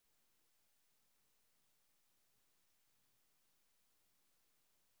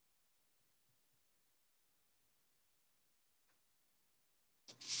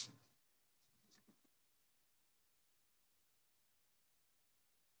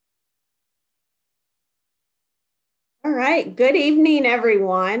All right. Good evening,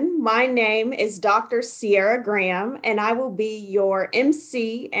 everyone. My name is Dr. Sierra Graham, and I will be your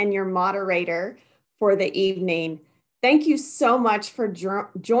MC and your moderator for the evening. Thank you so much for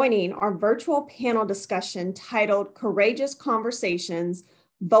joining our virtual panel discussion titled Courageous Conversations,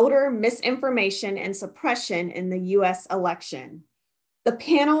 Voter Misinformation and Suppression in the U.S. Election. The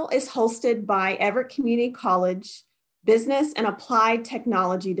panel is hosted by Everett Community College Business and Applied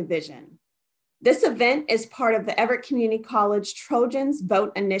Technology Division. This event is part of the Everett Community College Trojans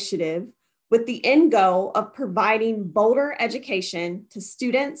Vote Initiative with the end goal of providing voter education to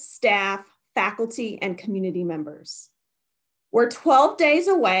students, staff, faculty, and community members. We're 12 days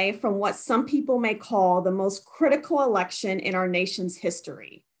away from what some people may call the most critical election in our nation's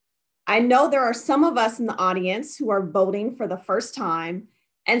history. I know there are some of us in the audience who are voting for the first time,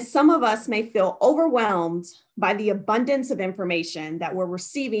 and some of us may feel overwhelmed by the abundance of information that we're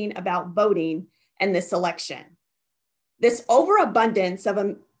receiving about voting in this election. This overabundance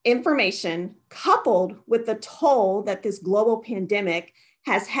of information, coupled with the toll that this global pandemic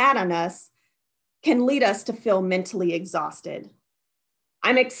has had on us, can lead us to feel mentally exhausted.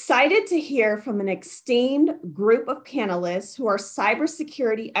 I'm excited to hear from an esteemed group of panelists who are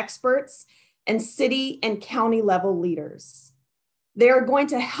cybersecurity experts and city and county level leaders. They are going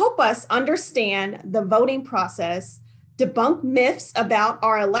to help us understand the voting process, debunk myths about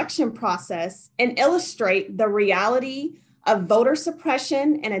our election process, and illustrate the reality of voter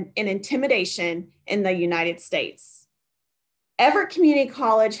suppression and intimidation in the United States. Everett Community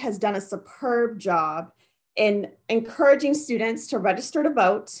College has done a superb job in encouraging students to register to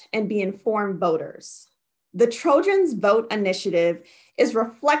vote and be informed voters. The Trojans Vote Initiative is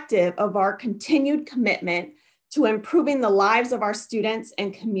reflective of our continued commitment to improving the lives of our students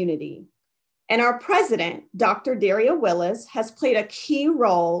and community. And our president, Dr. Daria Willis, has played a key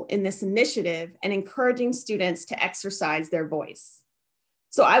role in this initiative and encouraging students to exercise their voice.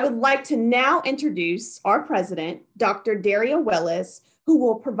 So I would like to now introduce our president, Dr. Daria Willis, who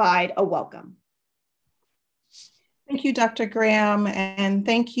will provide a welcome. Thank you, Dr. Graham, and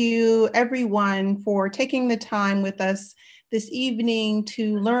thank you everyone for taking the time with us this evening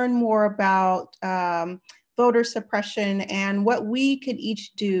to learn more about voter suppression and what we could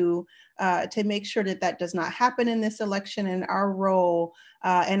each do to make sure that that does not happen in this election and our role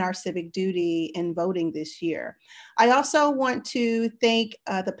and our civic duty in voting this year. I also want to thank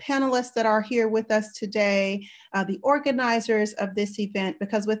the panelists that are here with us today, the organizers of this event,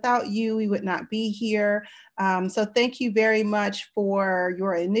 because without you, we would not be here. So thank you very much for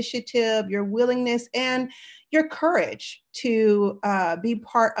your initiative, your willingness, and your courage to be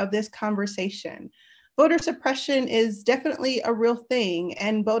part of this conversation. Voter suppression is definitely a real thing,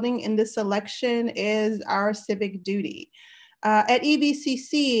 and voting in this election is our civic duty. At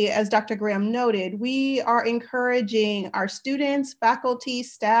EvCC, as Dr. Graham noted, we are encouraging our students, faculty,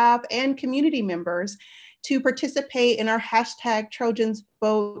 staff, and community members to participate in our hashtag Trojans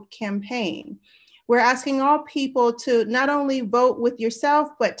Vote campaign. We're asking all people to not only vote with yourself,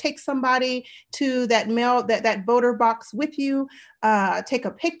 but take somebody to that voter box with you, take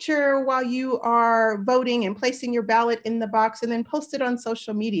a picture while you are voting and placing your ballot in the box, and then post it on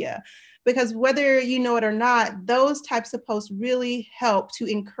social media. Because whether you know it or not, those types of posts really help to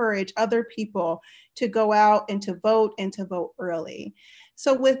encourage other people to go out and to vote early.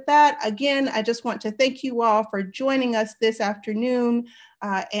 So with that, again, I just want to thank you all for joining us this afternoon.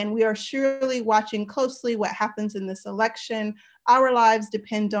 And we are surely watching closely what happens in this election. Our lives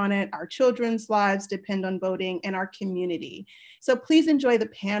depend on it. Our children's lives depend on voting, and our community. So please enjoy the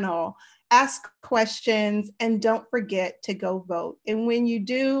panel, ask questions, and don't forget to go vote. And when you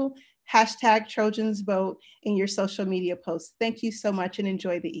do, hashtag Trojans Vote in your social media posts. Thank you so much and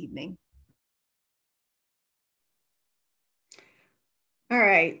enjoy the evening. All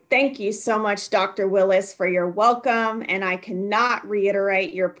right. Thank you so much, Dr. Willis, for your welcome. And I cannot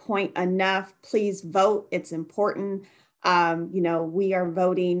reiterate your point enough. Please vote. It's important. We are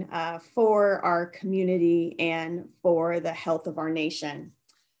voting for our community and for the health of our nation.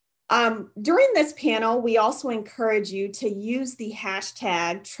 During this panel, we also encourage you to use the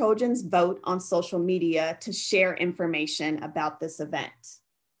hashtag Trojans Vote on social media to share information about this event.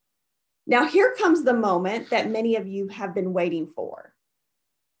 Now, here comes the moment that many of you have been waiting for.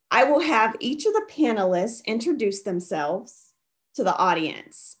 I will have each of the panelists introduce themselves to the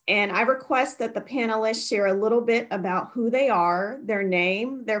audience. And I request that the panelists share a little bit about who they are, their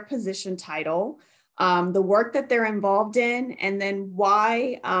name, their position title, the work that they're involved in, and then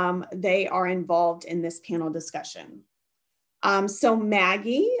why they are involved in this panel discussion. So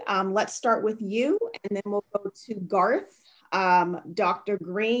Maggie, let's start with you, and then we'll go to Garth, Dr.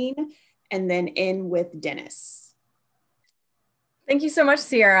 Green, and then end with Dennis. Thank you so much,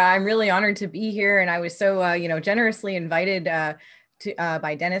 Sierra. I'm really honored to be here, and I was so, generously invited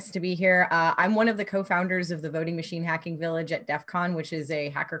by Dennis to be here. I'm one of the co-founders of the Voting Machine Hacking Village at DEF CON, which is a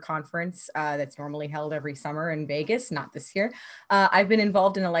hacker conference that's normally held every summer in Vegas, not this year. I've been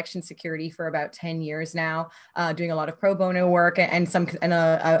involved in election security for about 10 years now, doing a lot of pro bono work and a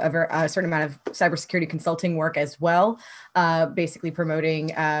certain amount of cybersecurity consulting work as well, basically promoting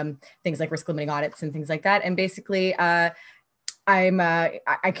things like risk limiting audits and things like that. And basically,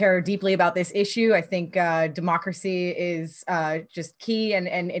 I care deeply about this issue. I think democracy is just key,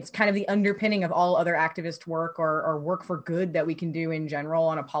 and it's kind of the underpinning of all other activist work or work for good that we can do in general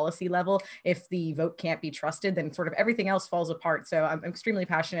on a policy level. If the vote can't be trusted, then sort of everything else falls apart. So I'm extremely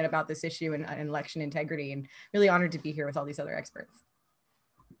passionate about this issue and election integrity, and really honored to be here with all these other experts.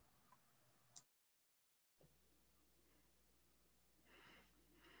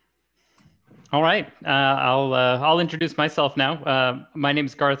 All right, I'll introduce myself now. My name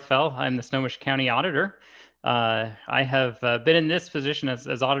is Garth Fell. I'm the Snohomish County Auditor. I have been in this position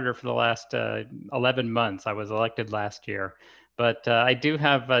as auditor for the last 11 months. I was elected last year, but I do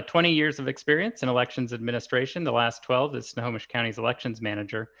have 20 years of experience in elections administration. The last 12 as Snohomish County's elections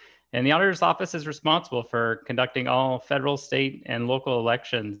manager. And the auditor's office is responsible for conducting all federal, state, and local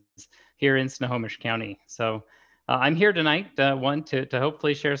elections here in Snohomish County. So I'm here tonight, to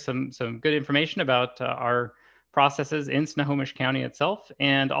hopefully share some good information about our processes in Snohomish County itself,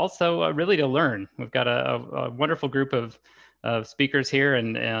 and also really to learn. We've got a wonderful group of speakers here,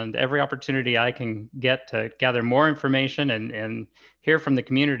 and every opportunity I can get to gather more information and hear from the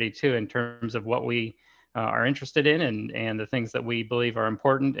community too, in terms of what we are interested in and the things that we believe are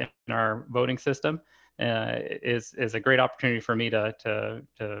important in our voting system. Is a great opportunity for me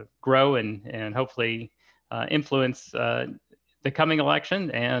to grow and hopefully influence the coming election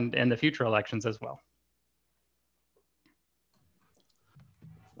and the future elections as well.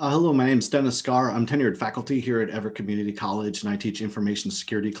 Hello, my name is Dennis Scar. I'm tenured faculty here at Everett Community College, and I teach information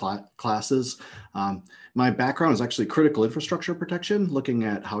security classes. My background is actually critical infrastructure protection, looking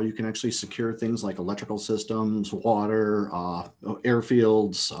at how you can actually secure things like electrical systems, water,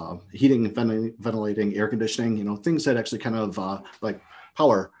 airfields, heating, ventilating, air conditioning, things that actually kind of like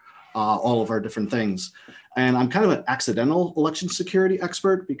power all of our different things. And I'm kind of an accidental election security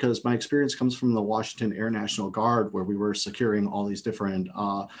expert because my experience comes from the Washington Air National Guard, where we were securing all these different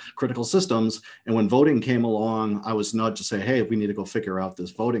critical systems. And when voting came along, I was nudged to say, hey, we need to go figure out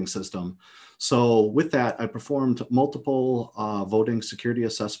this voting system. So with that, I performed multiple voting security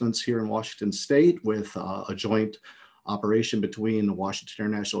assessments here in Washington State with a joint operation between the Washington Air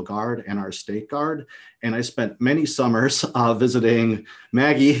National Guard and our state guard. And I spent many summers visiting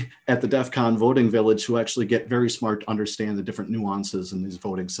Maggie at the DEF CON voting village, who actually get very smart to understand the different nuances in these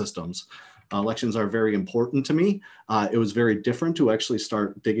voting systems. Elections are very important to me. It was very different to actually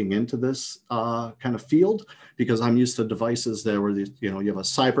start digging into this kind of field, because I'm used to devices that where you have a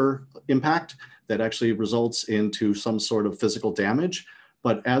cyber impact that actually results into some sort of physical damage.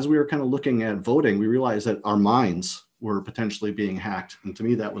 But as we were kind of looking at voting, we realized that our minds were potentially being hacked. And to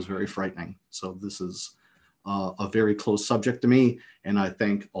me, that was very frightening. So this is a very close subject to me. And I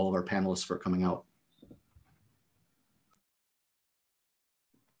thank all of our panelists for coming out.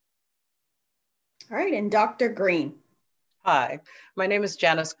 All right, and Dr. Green. Hi, my name is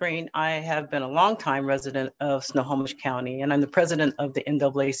Janice Green. I have been a longtime resident of Snohomish County, and I'm the president of the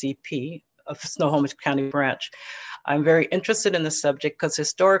NAACP of Snohomish County branch. I'm very interested in this subject because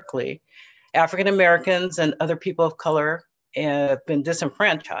historically, African Americans and other people of color have been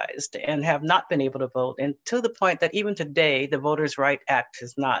disenfranchised and have not been able to vote, and to the point that even today, the Voters' Right Act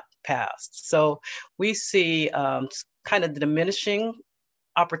has not passed. So we see kind of the diminishing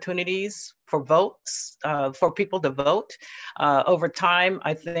opportunities for votes, for people to vote. Over time,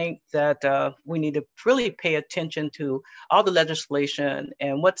 I think that we need to really pay attention to all the legislation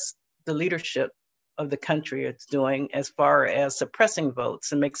and what's the leadership of the country is doing as far as suppressing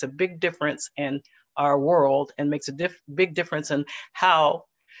votes, and makes a big difference in our world, and makes a big difference in how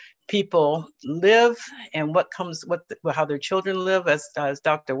people live and how their children live, as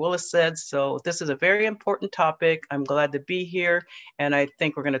Dr. Willis said. So this is a very important topic. I'm glad to be here. And I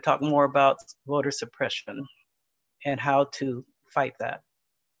think we're going to talk more about voter suppression and how to fight that.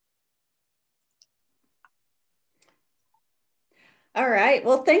 All right.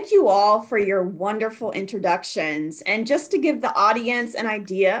 Well, thank you all for your wonderful introductions. And just to give the audience an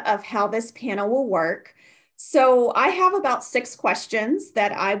idea of how this panel will work. So I have about 6 questions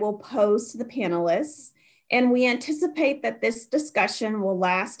that I will pose to the panelists. And we anticipate that this discussion will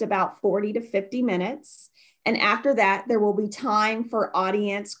last about 40 to 50 minutes. And after that, there will be time for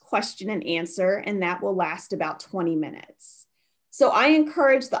audience question and answer, and that will last about 20 minutes. So I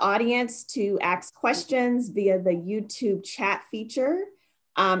encourage the audience to ask questions via the YouTube chat feature,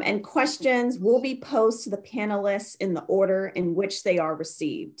 and questions will be posed to the panelists in the order in which they are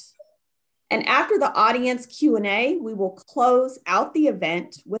received. And after the audience Q&A, we will close out the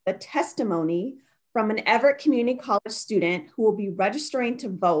event with a testimony from an Everett Community College student who will be registering to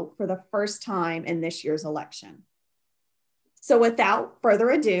vote for the first time in this year's election. So without further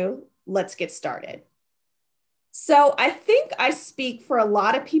ado, let's get started. So I think I speak for a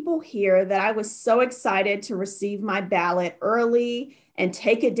lot of people here that I was so excited to receive my ballot early and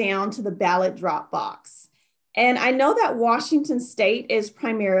take it down to the ballot drop box. And I know that Washington State is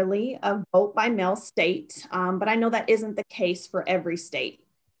primarily a vote by mail state, but I know that isn't the case for every state.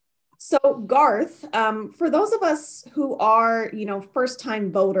 So Garth, for those of us who are,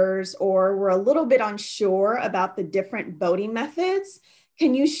 first-time voters or we're a little bit unsure about the different voting methods,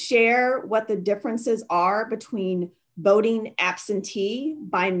 can you share what the differences are between voting absentee,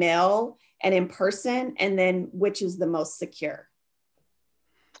 by mail, and in person, and then which is the most secure?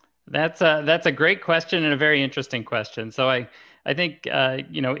 That's a great question and a very interesting question. So I think,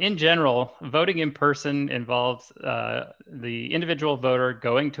 in general, voting in person involves the individual voter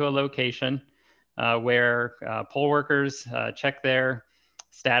going to a location where poll workers check their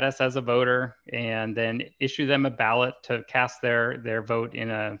status as a voter and then issue them a ballot to cast their vote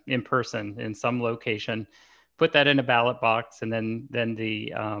in person in some location, put that in a ballot box, and then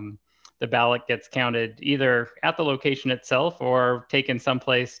the ballot gets counted either at the location itself or taken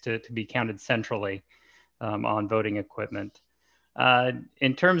someplace to be counted centrally on voting equipment.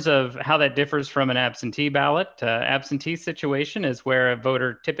 In terms of how that differs from an absentee ballot, absentee situation is where a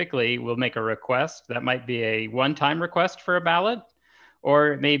voter typically will make a request. That might be a one-time request for a ballot, or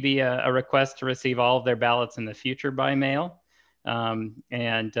it may be a request to receive all of their ballots in the future by mail. And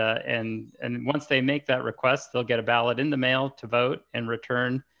once they make that request, they'll get a ballot in the mail to vote and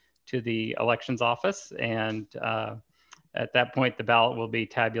return to the elections office. And at that point, the ballot will be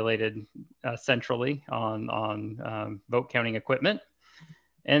tabulated centrally on vote counting equipment.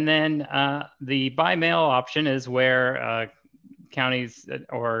 And then the by mail option is where counties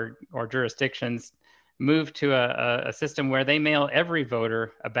or jurisdictions move to a system where they mail every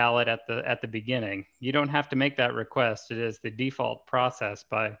voter a ballot at the beginning. You don't have to make that request. It is the default process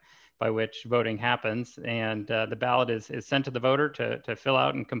by which voting happens, and the ballot is sent to the voter to fill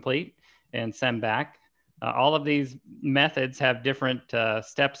out and complete and send back. All of these methods have different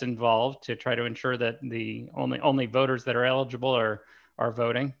steps involved to try to ensure that the only voters that are eligible are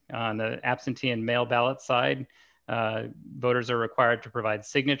voting. On the absentee and mail ballot side, voters are required to provide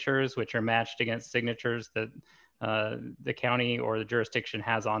signatures, which are matched against signatures that the county or the jurisdiction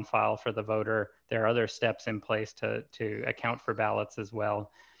has on file for the voter. There are other steps in place to account for ballots as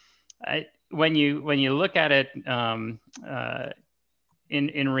well. When you look at it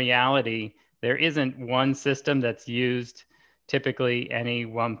in reality, there isn't one system that's used typically any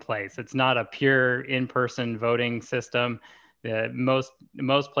one place. It's not a pure in-person voting system. Most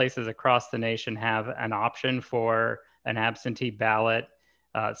places across the nation have an option for an absentee ballot.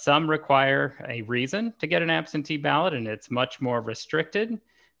 Some require a reason to get an absentee ballot, and it's much more restricted,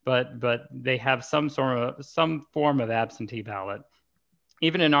 but they have some form of absentee ballot.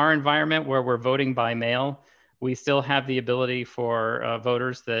 Even in our environment where we're voting by mail, we still have the ability for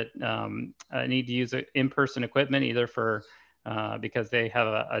voters that need to use in-person equipment, either for because they have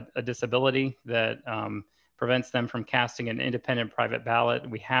a disability that prevents them from casting an independent private ballot.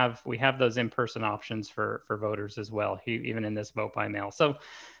 We have those in-person options for voters as well, even in this vote by mail.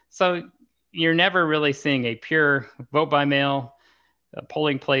 So you're never really seeing a pure vote by mail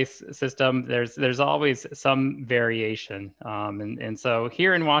polling place system. There's always some variation. And so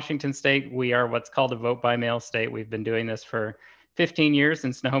here in Washington State, we are what's called a vote by mail state. We've been doing this for 15 years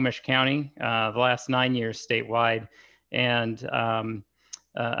in Snohomish County, the last 9 years statewide. And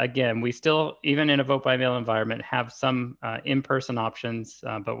again, we still, even in a vote by mail environment, have some in-person options,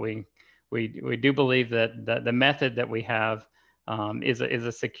 but we do believe that the method that we have is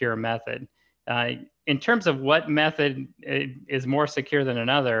a secure method. In terms of what method is more secure than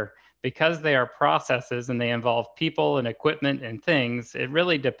another, because they are processes and they involve people and equipment and things, it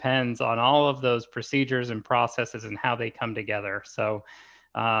really depends on all of those procedures and processes and how they come together. So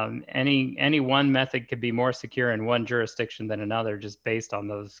any one method could be more secure in one jurisdiction than another, just based on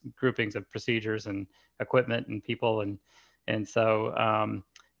those groupings of procedures and equipment and people. And so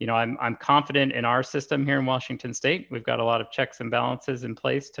I'm confident in our system here in Washington State. We've got a lot of checks and balances in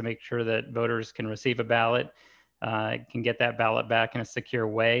place to make sure that voters can receive a ballot, can get that ballot back in a secure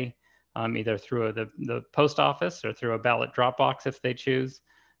way, either through the post office or through a ballot drop box if they choose,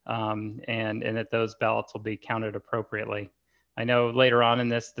 and that those ballots will be counted appropriately. I know later on in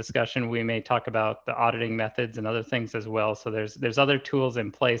this discussion, we may talk about the auditing methods and other things as well. So there's other tools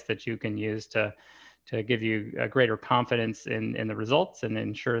in place that you can use to give you a greater confidence in the results and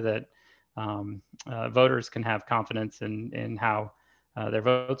ensure that voters can have confidence in how their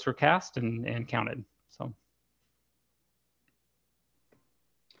votes were cast and counted. So.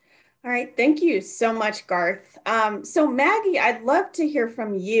 All right, thank you so much, Garth. So Maggie, I'd love to hear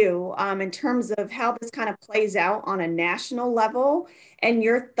from you in terms of how this kind of plays out on a national level and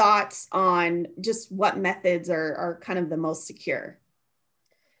your thoughts on just what methods are kind of the most secure.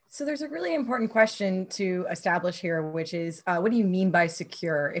 So there's a really important question to establish here, which is, what do you mean by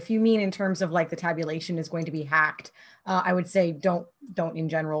secure? If you mean in terms of like the tabulation is going to be hacked, I would say don't in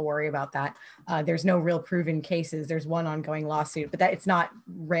general worry about that. There's no real proven cases. There's one ongoing lawsuit, but that it's not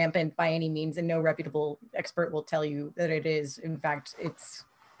rampant by any means, and no reputable expert will tell you that it is. In fact, it's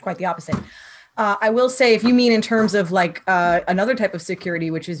quite the opposite. I will say, if you mean in terms of like another type of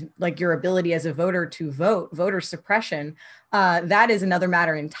security, which is like your ability as a voter to vote, voter suppression, that is another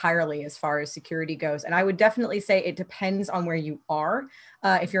matter entirely as far as security goes. And I would definitely say it depends on where you are.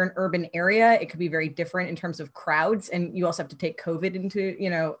 If you're in an urban area, it could be very different in terms of crowds. And you also have to take COVID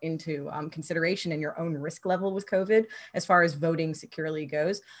into consideration and your own risk level with COVID as far as voting securely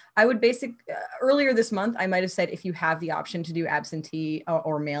goes. I would earlier this month, I might have said, if you have the option to do absentee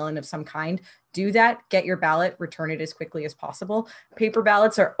or mail-in of some kind, do that, get your ballot, return it as quickly as possible. Paper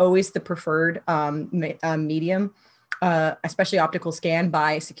ballots are always the preferred medium. Especially optical scan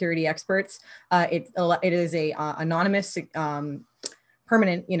by security experts. It is a anonymous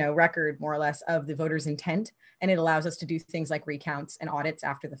permanent record, more or less, of the voter's intent. And it allows us to do things like recounts and audits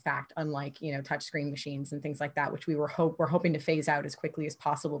after the fact, unlike touchscreen machines and things like that, which we're hoping to phase out as quickly as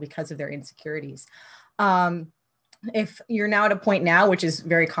possible because of their insecurities. If you're now at a point now, which is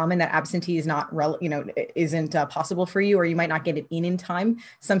very common, that absentee is not, isn't possible for you, or you might not get it in time.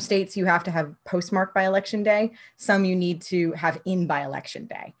 Some states you have to have postmarked by election day. Some you need to have in by election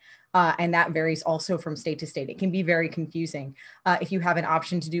day. And that varies also from state to state. It can be very confusing. If you have an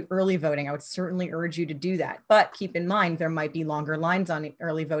option to do early voting, I would certainly urge you to do that. But keep in mind, there might be longer lines on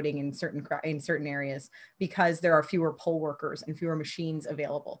early voting in certain areas because there are fewer poll workers and fewer machines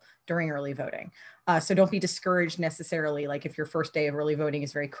available during early voting. So don't be discouraged necessarily, like if your first day of early voting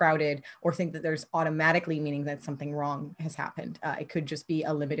is very crowded, or think that there's automatically meaning that something wrong has happened. It could just be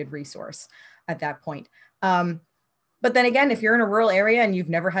a limited resource at that point. But then again, if you're in a rural area and you've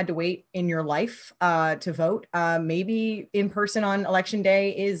never had to wait in your life to vote, maybe in person on election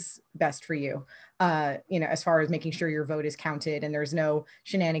day is best for you. As far as making sure your vote is counted and there's no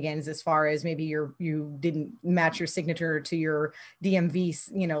shenanigans as far as maybe you didn't match your signature to your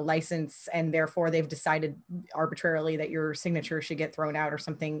DMV, license, and therefore they've decided arbitrarily that your signature should get thrown out or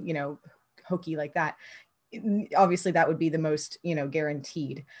something, hokey like that. Obviously that would be the most,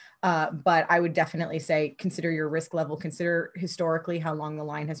 guaranteed. But I would definitely say, consider your risk level, consider historically how long the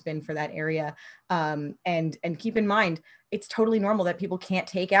line has been for that area. And keep in mind, it's totally normal that people can't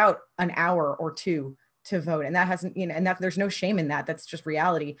take out an hour or two to vote. And that hasn't, and that there's no shame in that. That's just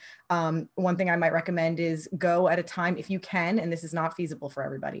reality. One thing I might recommend is go at a time, if you can, and this is not feasible for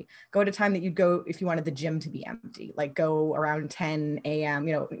everybody, go at a time that you'd go if you wanted the gym to be empty, like go around 10 a.m.,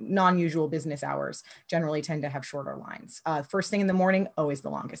 non-usual business hours generally tend to have shorter lines. First thing in the morning, always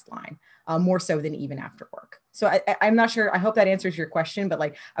the longest line, more so than even after work. So I'm not sure, I hope that answers your question, but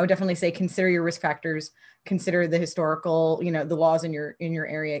I would definitely say, consider your risk factors, consider the historical, the laws in your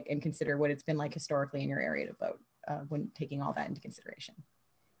area, and consider what it's been like historically in your area to vote when taking all that into consideration.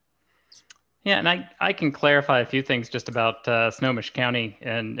 Yeah, and I can clarify a few things just about Snohomish County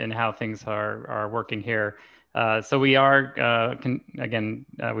and how things are working here. So we are,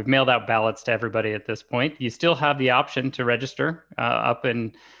 we've mailed out ballots to everybody at this point. You still have the option to register up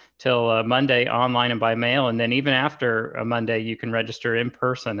until Monday online and by mail. And then even after a Monday, you can register in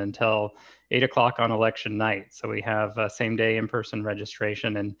person until 8 o'clock on election night. So we have same day in-person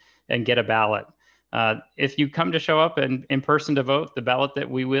registration and get a ballot. If you come to show up in person to vote, the ballot that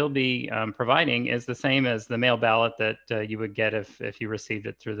we will be providing is the same as the mail ballot that you would get if you received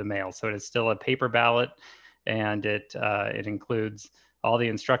it through the mail. So it is still a paper ballot, and it includes all the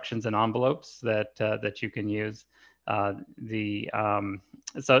instructions and envelopes that you can use. So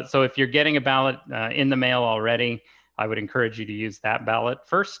if you're getting a ballot in the mail already, I would encourage you to use that ballot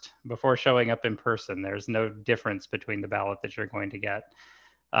first before showing up in person. There's no difference between the ballot that you're going to get.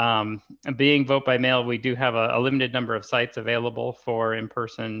 Being vote by mail, we do have a limited number of sites available for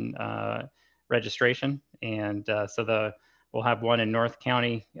in-person registration. And we'll have one in North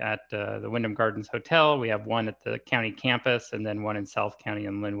County at the Wyndham Gardens Hotel. We have one at the county campus, and then one in South County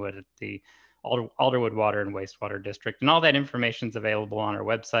in Linwood at the Alderwood Water and Wastewater District. And all that information is available on our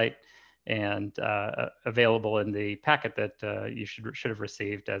website and available in the packet that you should have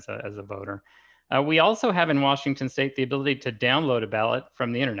received as a voter. We also have in Washington State the ability to download a ballot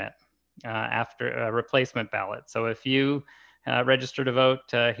from the internet after a replacement ballot. So if you register to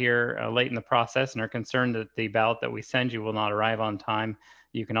vote here late in the process and are concerned that the ballot that we send you will not arrive on time,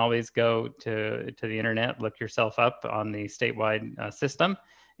 you can always go to the internet, look yourself up on the statewide system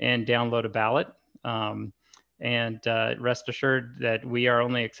and download a ballot. And rest assured that we are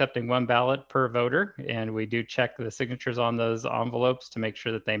only accepting one ballot per voter, and we do check the signatures on those envelopes to make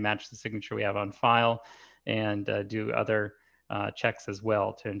sure that they match the signature we have on file, and do other checks as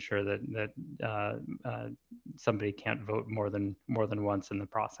well to ensure that somebody can't vote more than once in the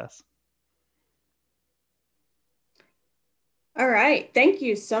process. All right. Thank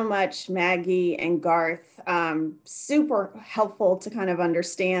you so much, Maggie and Garth. Super helpful to kind of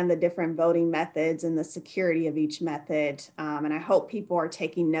understand the different voting methods and the security of each method. And I hope people are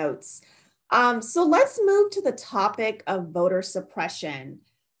taking notes. So let's move to the topic of voter suppression.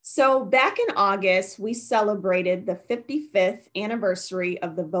 So back in August, we celebrated the 55th anniversary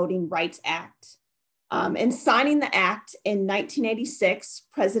of the Voting Rights Act. In signing the act in 1986,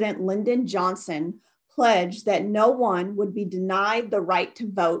 President Lyndon Johnson pledged that no one would be denied the right to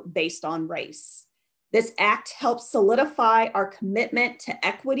vote based on race. This act helped solidify our commitment to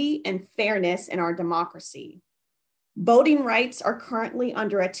equity and fairness in our democracy. Voting rights are currently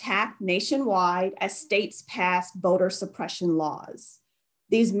under attack nationwide as states pass voter suppression laws.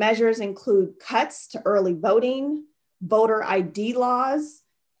 These measures include cuts to early voting, voter ID laws,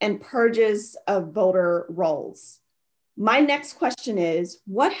 and purges of voter rolls. My next question is,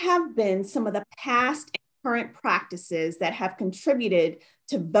 what have been some of the past and current practices that have contributed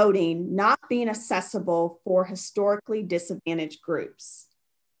to voting not being accessible for historically disadvantaged groups?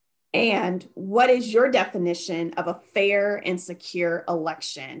 And what is your definition of a fair and secure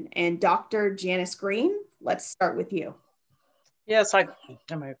election? And Dr. Janice Green, let's start with you. Yes,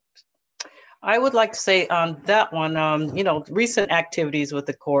 I would like to say on that one, recent activities with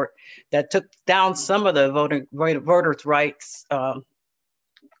the court that took down some of the voters' rights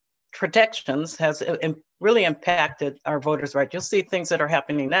protections has really impacted our voters' rights. You'll see things that are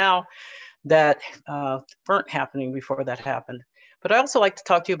happening now that weren't happening before that happened. But I also like to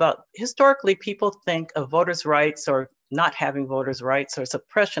talk to you about, historically, people think of voters' rights or not having voters' rights or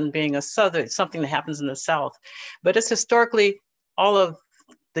suppression being something that happens in the South. But it's historically all of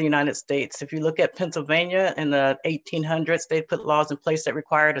the United States. If you look at Pennsylvania in the 1800s, they put laws in place that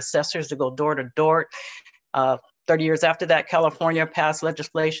required assessors to go door to door. 30 years after that, California passed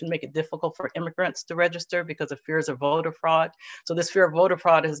legislation make it difficult for immigrants to register because of fears of voter fraud. So this fear of voter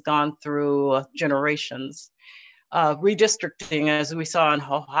fraud has gone through generations. Redistricting, as we saw in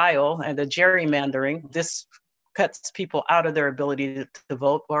Ohio, and the gerrymandering, this cuts people out of their ability to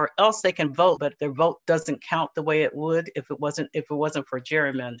vote, or else they can vote, but their vote doesn't count the way it would if it wasn't for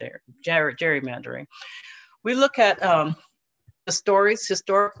gerrymandering. We look at the stories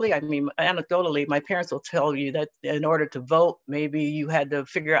historically. I mean, anecdotally, my parents will tell you that in order to vote, maybe you had to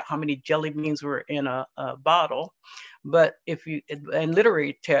figure out how many jelly beans were in a bottle. But and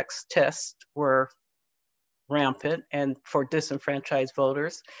literary tests were rampant and for disenfranchised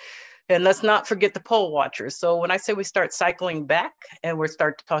voters. And let's not forget the poll watchers. So when I say we start cycling back and we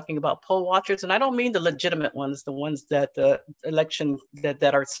start talking about poll watchers, and I don't mean the legitimate ones, the ones that the election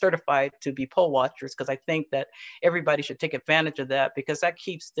that are certified to be poll watchers, because I think that everybody should take advantage of that, because that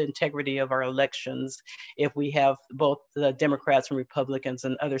keeps the integrity of our elections if we have both the Democrats and Republicans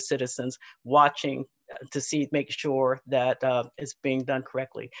and other citizens watching to make sure that it's being done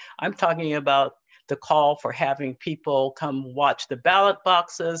correctly. I'm talking about the call for having people come watch the ballot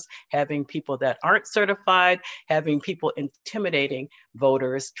boxes, having people that aren't certified, having people intimidating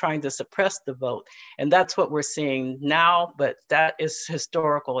voters, trying to suppress the vote. And that's what we're seeing now, but that is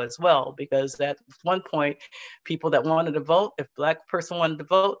historical as well, because at one point, people that wanted to vote, if Black person wanted to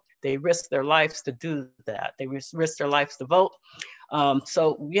vote, they risked their lives to do that. They risked their lives to vote.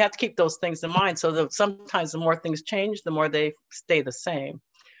 So we have to keep those things in mind. So that sometimes the more things change, the more they stay the same.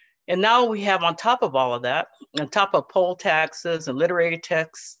 And now we have, on top of all of that, on top of poll taxes and literary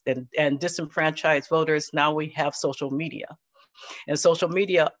texts and disenfranchised voters, now we have social media. And social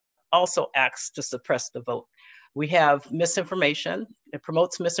media also acts to suppress the vote. We have misinformation. It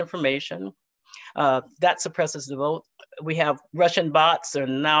promotes misinformation. That suppresses the vote. We have Russian bots,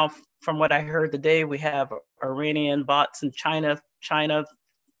 and now from what I heard today, we have Iranian bots in China. China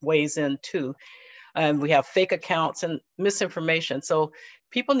weighs in too. And we have fake accounts and misinformation. So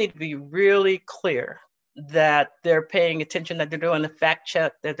people need to be really clear that they're paying attention, that they're doing a fact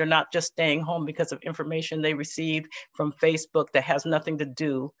check, that they're not just staying home because of information they received from Facebook that has nothing to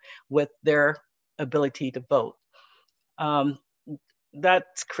do with their ability to vote.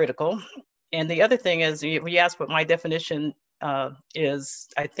 That's critical. And the other thing is, we asked what my definition is.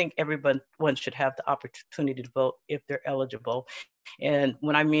 I think everyone should have the opportunity to vote if they're eligible. And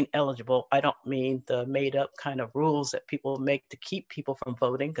when I mean eligible, I don't mean the made up kind of rules that people make to keep people from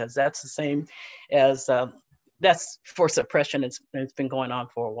voting, because that's the same as, that's for suppression. It's been going on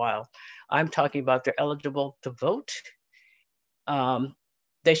for a while. I'm talking about they're eligible to vote.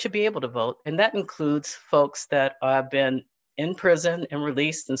 They should be able to vote. And that includes folks that have been in prison and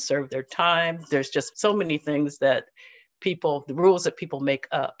released and served their time. There's just so many things that the rules that people make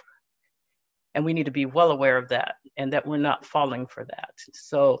up. And we need to be well aware of that, and that we're not falling for that.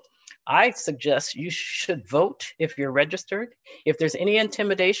 So I suggest you should vote if you're registered. If there's any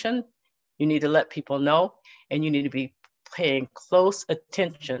intimidation, you need to let people know, and you need to be paying close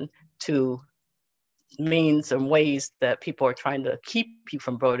attention to means and ways that people are trying to keep you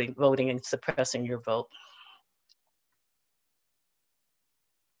from voting and suppressing your vote.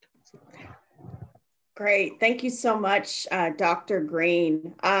 Great. Thank you so much, Dr.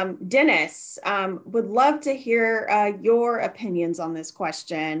 Green. Dennis, would love to hear your opinions on this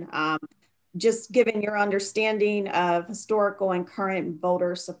question. Just given your understanding of historical and current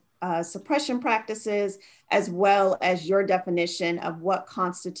voter suppression practices, as well as your definition of what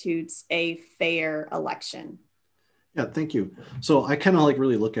constitutes a fair election. Yeah, thank you. So I kind of like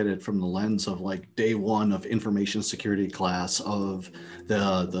really look at it from the lens of like day one of information security class of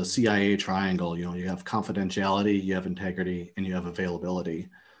the CIA triangle. You know, you have confidentiality, you have integrity, and you have availability.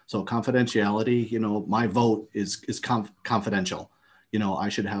 So confidentiality, you know, my vote is confidential. You know, I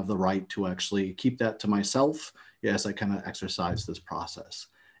should have the right to actually keep that to myself as I kind of exercise this process.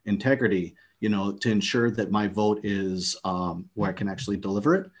 Integrity, you know, to ensure that my vote is where I can actually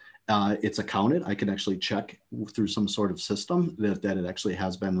deliver it. It's accounted. I can actually check through some sort of system that it actually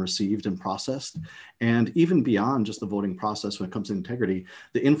has been received and processed. And even beyond just the voting process, when it comes to integrity,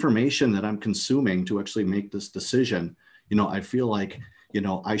 the information that I'm consuming to actually make this decision, you know, I feel like, you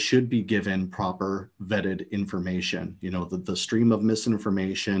know, I should be given proper vetted information. You know, the stream of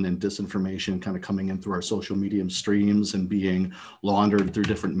misinformation and disinformation kind of coming in through our social media streams and being laundered through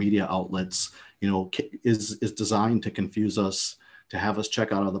different media outlets, you know, is designed to confuse us, to have us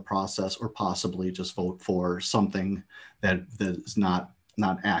check out of the process, or possibly just vote for something that is not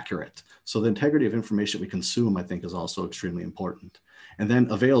accurate. So the integrity of information we consume, I think, is also extremely important. And then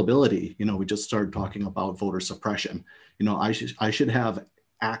availability, you know, we just started talking about voter suppression. You know, I should have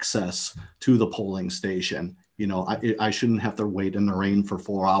access to the polling station. You know, I shouldn't have to wait in the rain for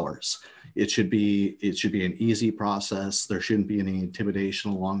 4 hours. It should be an easy process. There shouldn't be any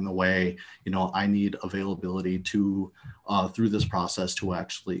intimidation along the way. You know, I need availability to through this process to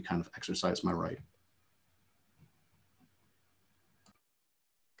actually kind of exercise my right.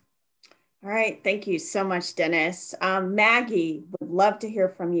 All right, thank you so much, Dennis. Maggie, would love to hear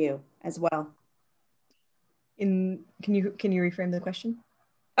from you as well. Can you reframe the question?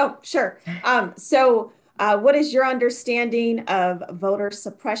 Oh, sure. What is your understanding of voter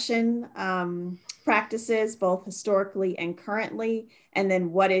suppression practices, both historically and currently? And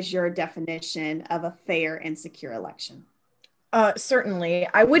then what is your definition of a fair and secure election? Certainly.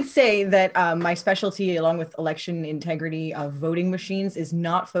 I would say that my specialty, along with election integrity of voting machines, is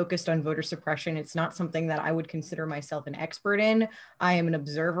not focused on voter suppression. It's not something that I would consider myself an expert in. I am an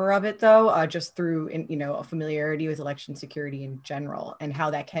observer of it, though, just through, you know, a familiarity with election security in general and how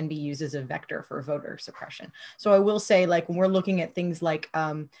that can be used as a vector for voter suppression. So I will say, like, when we're looking at things like,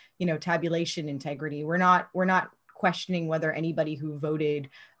 you know, tabulation integrity, we're not questioning whether anybody who voted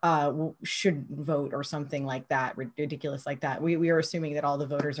should vote or something like that, ridiculous like that. We are assuming that all the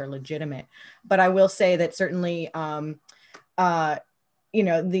voters are legitimate. But I will say that certainly, you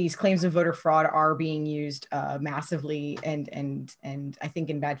know, these claims of voter fraud are being used massively and I think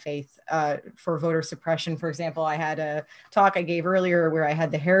in bad faith for voter suppression. For example, I had a talk I gave earlier where I had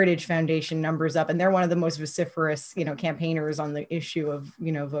the Heritage Foundation numbers up, and they're one of the most vociferous, you know, campaigners on the issue of,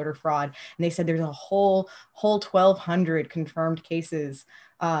 you know, voter fraud. And they said there's a whole 1,200 confirmed cases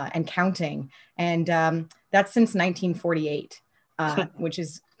and counting. And that's since 1948, which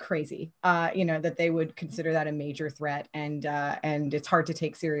is crazy, you know, that they would consider that a major threat. And it's hard to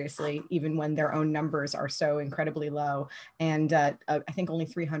take seriously, even when their own numbers are so incredibly low. And I think only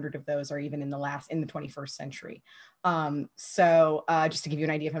 300 of those are even in the 21st century. So just to give you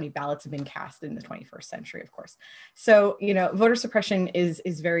an idea of how many ballots have been cast in the 21st century, of course. So, you know, voter suppression is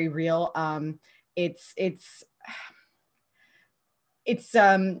very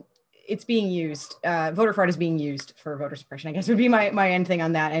it's being used. Voter fraud is being used for voter suppression, I guess would be my end thing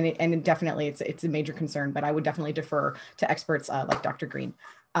on that. And definitely it's a major concern, but I would definitely defer to experts like Dr. Green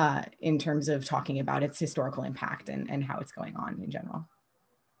in terms of talking about its historical impact and how it's going on in general.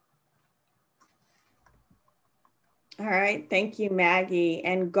 All right, thank you, Maggie.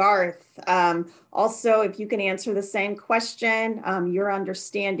 And Garth, also, if you can answer the same question, your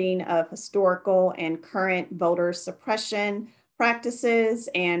understanding of historical and current voter suppression practices,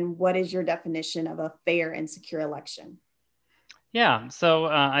 and what is your definition of a fair and secure election? Yeah, so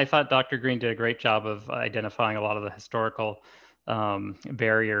I thought Dr. Green did a great job of identifying a lot of the historical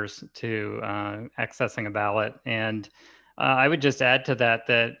barriers to accessing a ballot. And I would just add to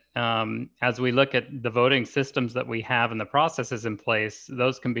that as we look at the voting systems that we have and the processes in place,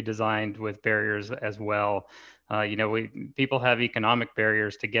 those can be designed with barriers as well. People have economic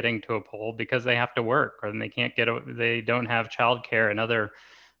barriers to getting to a poll because they have to work, or they don't have childcare and other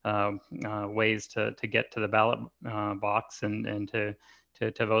ways to get to the ballot box and to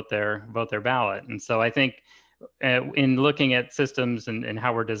vote their ballot. And so I think in looking at systems and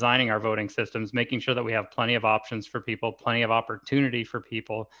how we're designing our voting systems, making sure that we have plenty of options for people, plenty of opportunity for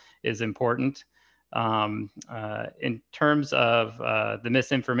people is important. In terms of the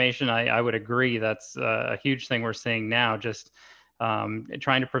misinformation, I would agree that's a huge thing we're seeing now, just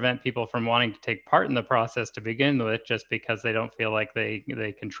trying to prevent people from wanting to take part in the process to begin with, just because they don't feel like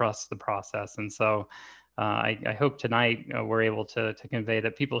they can trust the process. And so I hope tonight we're able to convey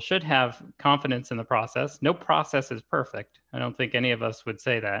that people should have confidence in the process. No process is perfect. I don't think any of us would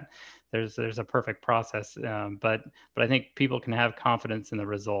say that. There's a perfect process, but I think people can have confidence in the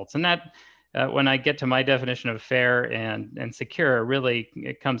results. And that when I get to my definition of fair and secure, really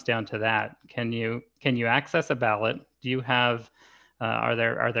it comes down to that. Can you access a ballot? Do you have are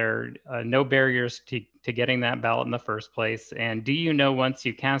there no barriers to getting that ballot in the first place? And do you know once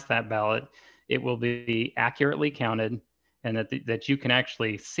you cast that ballot, it will be accurately counted, and that you can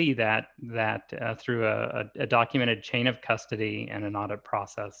actually see that through a documented chain of custody and an audit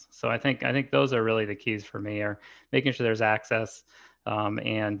process? So I think those are really the keys for me, are making sure there's access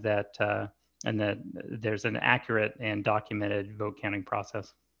and that there's an accurate and documented vote counting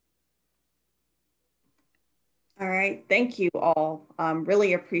process. All right, thank you all.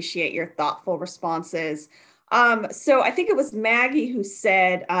 Really appreciate your thoughtful responses. So I think it was Maggie who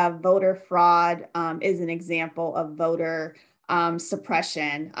said voter fraud is an example of voter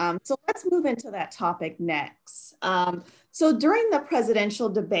suppression. So let's move into that topic next. So during the presidential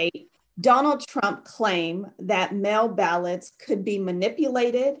debate, Donald Trump claimed that mail ballots could be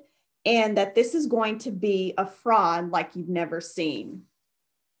manipulated and that this is going to be a fraud like you've never seen.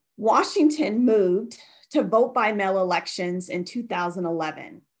 Washington moved to vote by mail elections in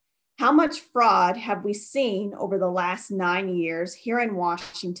 2011. How much fraud have we seen over the last 9 years here in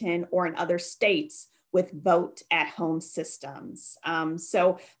Washington or in other states with vote at home systems?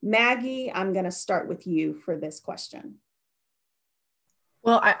 So Maggie, I'm going to start with you for this question.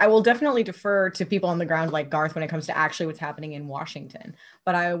 Well, I will definitely defer to people on the ground like Garth when it comes to actually what's happening in Washington.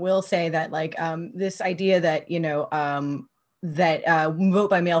 But I will say that this idea that, that vote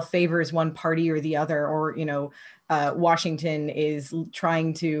by mail favors one party or the other, or, Washington is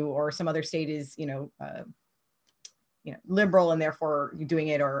trying to, or some other state is, liberal and therefore doing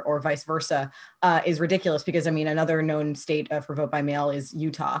it, or vice versa, is ridiculous. Because another known state for vote by mail is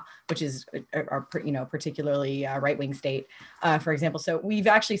Utah, which is a particularly right-wing state, for example. So we've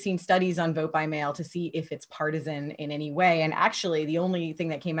actually seen studies on vote by mail to see if it's partisan in any way. And actually, the only thing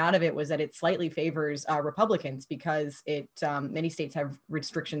that came out of it was that it slightly favors Republicans, because many states have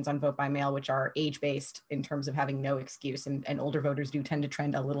restrictions on vote by mail, which are age-based in terms of having no excuse, and older voters do tend to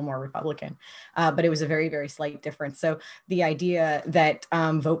trend a little more Republican. But it was a very, very slight difference. So the idea that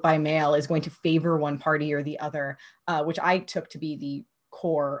vote by mail is going to favor one party or the other, which I took to be the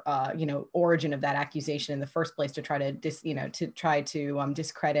core, origin of that accusation in the first place, to try to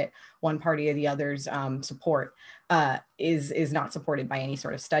discredit one party or the other's support, is not supported by any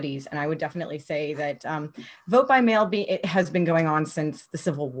sort of studies. And I would definitely say that vote by mail it has been going on since the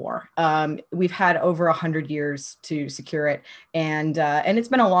Civil War. We've had over 100 years to secure it, and it's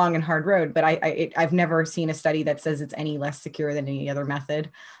been a long and hard road. But I've never seen a study that says it's any less secure than any other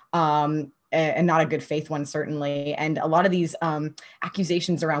method. and not a good faith one, certainly. And a lot of these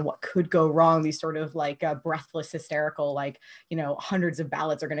accusations around what could go wrong, these sort of like breathless, hysterical, like, hundreds of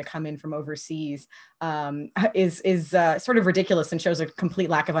ballots are going to come in from overseas, is sort of ridiculous and shows a complete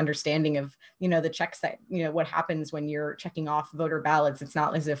lack of understanding of, the checks that, what happens when you're checking off voter ballots. It's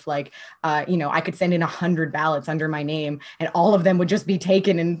not as if like, I could send in 100 ballots under my name and all of them would just be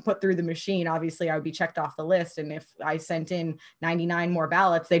taken and put through the machine. Obviously, I would be checked off the list. And if I sent in 99 more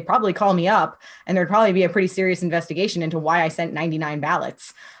ballots, they'd probably call me up and there'd probably be a pretty serious investigation into why I sent 99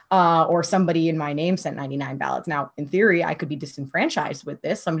 ballots. Or somebody in my name sent 99 ballots. Now, in theory, I could be disenfranchised with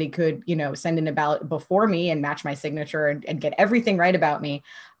this. Somebody could, send in a ballot before me and match my signature and get everything right about me.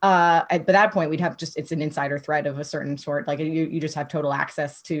 At that point, we'd have it's an insider threat of a certain sort. Like you just have total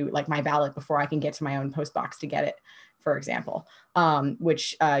access to like my ballot before I can get to my own post box to get it, for example,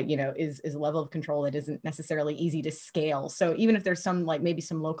 which, is a level of control that isn't necessarily easy to scale. So even if there's some, like maybe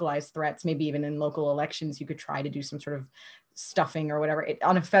some localized threats, maybe even in local elections, you could try to do some sort of stuffing or whatever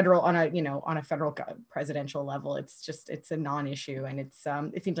on a federal presidential level. It's a non-issue. And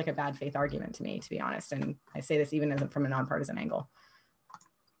it seems like a bad faith argument to me, to be honest. And I say this even from a nonpartisan angle.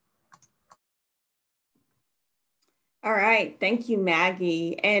 All right, thank you,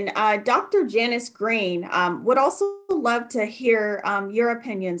 Maggie. And Dr. Janice Green, would also love to hear your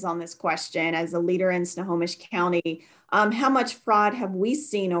opinions on this question as a leader in Snohomish County. How much fraud have we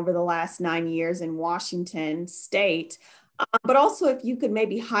seen over the last 9 years in Washington State? But also if you could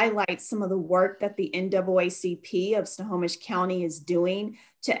maybe highlight some of the work that the NAACP of Snohomish County is doing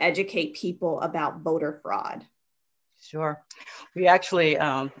to educate people about voter fraud. Sure. We actually,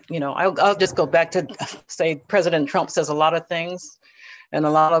 I'll just go back to say President Trump says a lot of things, and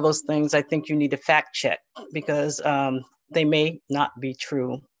a lot of those things I think you need to fact check because they may not be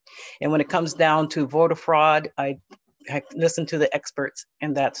true. And when it comes down to voter fraud, I listen to the experts,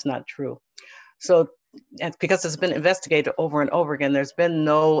 and that's not true. So because it's been investigated over and over again, there's been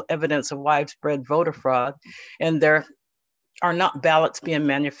no evidence of widespread voter fraud, and there are not ballots being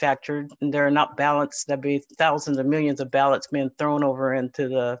manufactured, and there are not ballots that be thousands or millions of ballots being thrown over into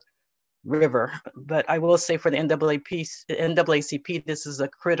the river. But I will say for the NAACP, this is a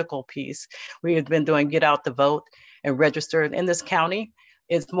critical piece. We have been doing get out the vote and register in this county.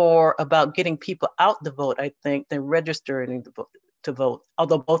 It's more about getting people out the vote, I think, than registering to vote.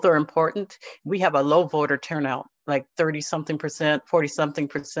 Although both are important, we have a low voter turnout, like 30-something%,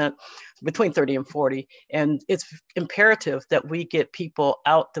 40-something%, between 30 and 40. And it's imperative that we get people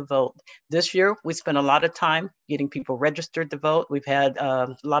out to vote. This year, we spent a lot of time getting people registered to vote. We've had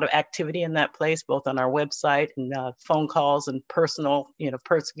a lot of activity in that place, both on our website and phone calls and personal,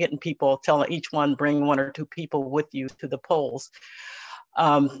 getting people, telling each one, bring 1 or 2 people with you to the polls.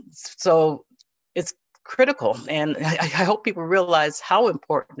 So it's critical. And I hope people realize how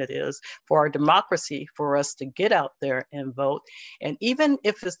important it is for our democracy for us to get out there and vote. And even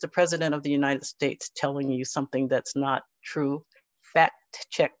if it's the President of the United States telling you something that's not true, fact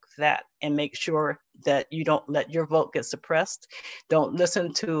check that and make sure that you don't let your vote get suppressed. Don't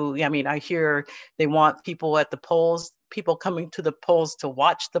listen to, I hear they want people at the polls, people coming to the polls to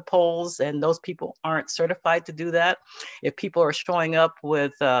watch the polls, and those people aren't certified to do that. If people are showing up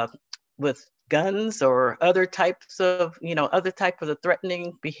with guns or other types of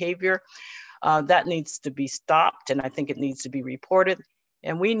threatening behavior, that needs to be stopped, and I think it needs to be reported.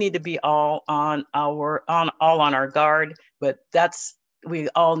 And we need to be all on our guard. But we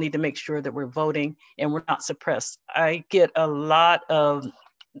all need to make sure that we're voting and we're not suppressed. I get a lot out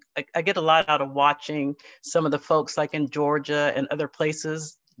of watching some of the folks like in Georgia and other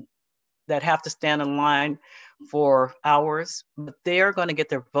places that have to stand in line for hours, but they are going to get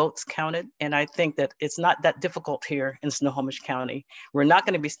their votes counted. And I think that it's not that difficult here in Snohomish County. We're not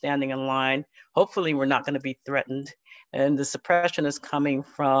going to be standing in line. Hopefully we're not going to be threatened. And the suppression is coming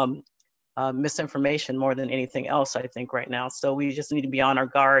from misinformation more than anything else, I think, right now. So we just need to be on our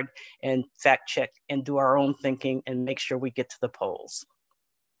guard and fact check and do our own thinking and make sure we get to the polls.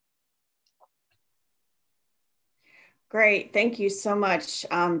 Great. Thank you so much,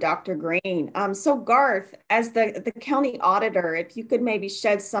 Dr. Green. So Garth, as the county auditor, if you could maybe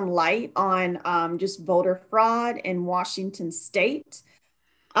shed some light on just voter fraud in Washington State,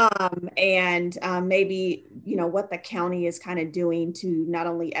 and maybe, what the county is kind of doing to not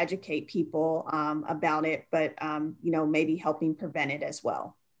only educate people about it, but, maybe helping prevent it as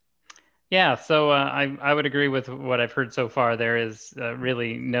well. Yeah, so I would agree with what I've heard so far. There is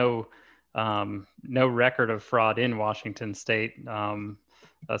really no record of fraud in Washington State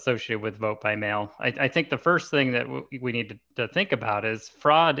associated with vote by mail. I think the first thing that we need to think about is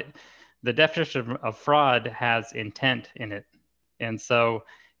fraud. The definition of fraud has intent in it. And so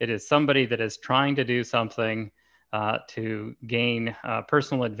It is somebody that is trying to do something to gain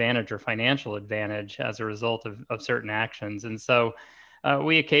personal advantage or financial advantage as a result of certain actions. And so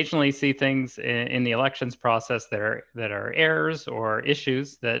we occasionally see things in the elections process that are errors or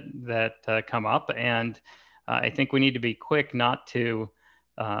issues that come up. And I think we need to be quick not to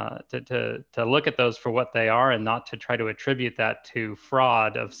look at those for what they are and not to try to attribute that to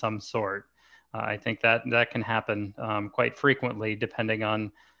fraud of some sort. I think that can happen quite frequently, depending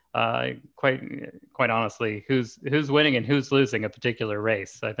on quite honestly who's winning and who's losing a particular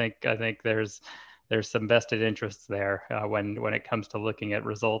race. I think there's some vested interests there when it comes to looking at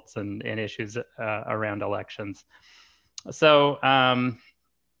results and issues around elections. So I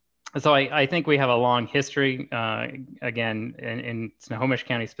think we have a long history, again, in Snohomish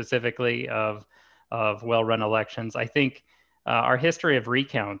County specifically, of well-run elections. I think our history of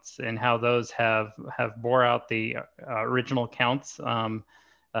recounts and how those have bore out the original counts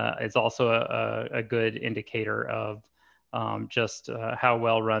is also a good indicator of just how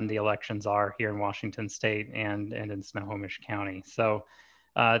well-run the elections are here in Washington State and in Snohomish County. So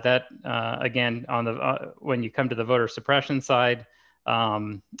that, again, on the when you come to the voter suppression side,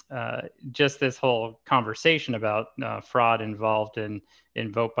 just this whole conversation about fraud involved in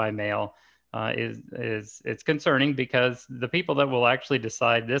vote by mail it's concerning, because the people that will actually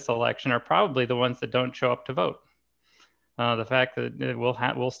decide this election are probably the ones that don't show up to vote. The fact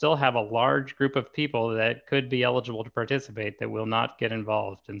that we'll still have a large group of people that could be eligible to participate that will not get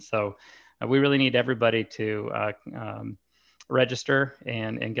involved, and so we really need everybody to register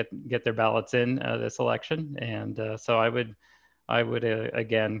and get their ballots in this election. And so I would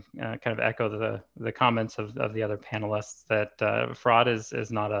again kind of echo the comments of the other panelists that fraud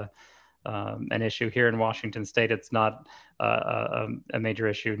is not an issue here in Washington State. It's not a major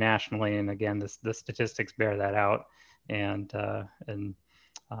issue nationally, and again, the statistics bear that out. And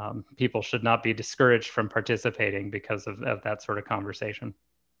people should not be discouraged from participating because of that sort of conversation.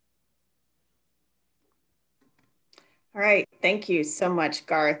 All right, thank you so much,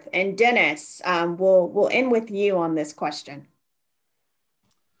 Garth. And Dennis, we'll end with you on this question.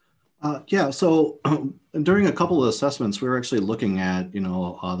 Yeah, so during a couple of assessments, we were actually looking at,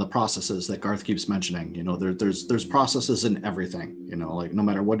 the processes that Garth keeps mentioning. There's processes in everything, like no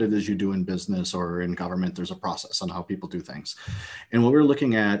matter what it is you do in business or in government, there's a process on how people do things. And what we're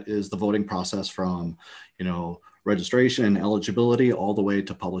looking at is the voting process from, registration and eligibility all the way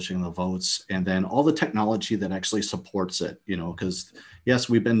to publishing the votes, and then all the technology that actually supports it, because yes,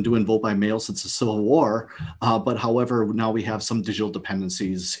 we've been doing vote by mail since the Civil War, but however, now we have some digital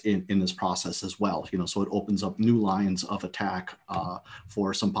dependencies in this process as well, so it opens up new lines of attack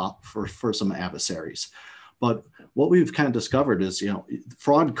for some adversaries. But what we've kind of discovered is,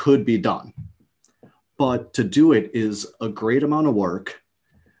 fraud could be done, but to do it is a great amount of work.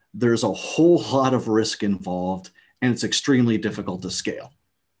 There's a whole lot of risk involved, and it's extremely difficult to scale.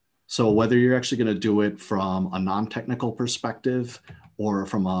 So whether you're actually going to do it from a non-technical perspective or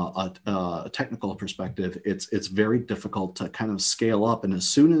from a technical perspective, it's very difficult to kind of scale up. And as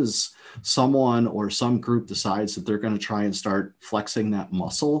soon as someone or some group decides that they're going to try and start flexing that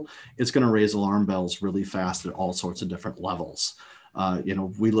muscle, it's going to raise alarm bells really fast at all sorts of different levels.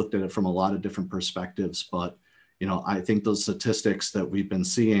 We looked at it from a lot of different perspectives, but I think those statistics that we've been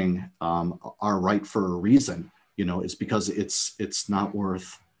seeing are right for a reason. It's because it's not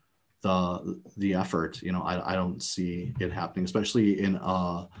worth the effort. I don't see it happening, especially in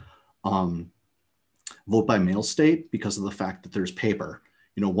a vote by mail state, because of the fact that there's paper.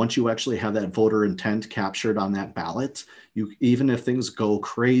 Once you actually have that voter intent captured on that ballot, even if things go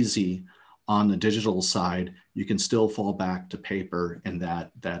crazy on the digital side, you can still fall back to paper, and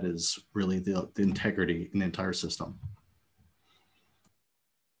that is really the integrity in the entire system.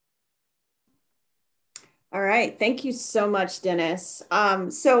 All right, thank you so much, Dennis.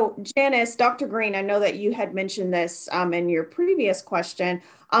 So Janice, Dr. Green, I know that you had mentioned this in your previous question,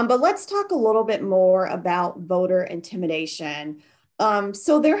 but let's talk a little bit more about voter intimidation.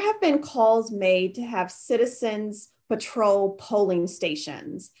 So there have been calls made to have citizens patrol polling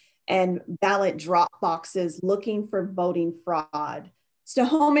stations and ballot drop boxes looking for voting fraud.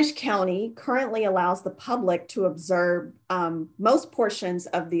 Snohomish County currently allows the public to observe most portions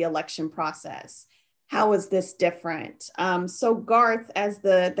of the election process. How is this different? So Garth, as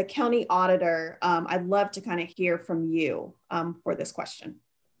the county auditor, I'd love to kind of hear from you for this question.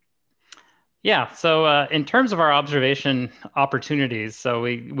 Yeah, so in terms of our observation opportunities, so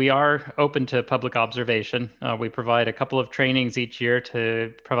we are open to public observation. We provide a couple of trainings each year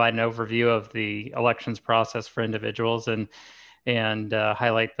to provide an overview of the elections process for individuals and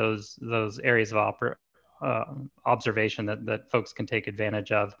highlight those areas of observation that folks can take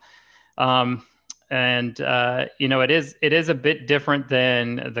advantage of. You know, it is a bit different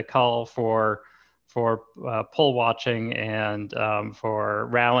than the call for poll watching and for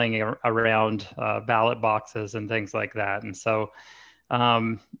rallying around ballot boxes and things like that. And so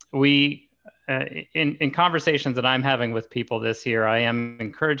we, in conversations that I'm having with people this year, I am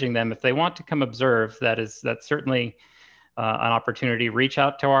encouraging them, if they want to come observe, that's certainly an opportunity. Reach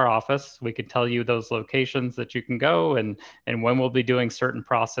out to our office. We could tell you those locations that you can go and when we'll be doing certain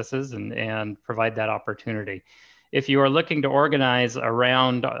processes and provide that opportunity. If you are looking to organize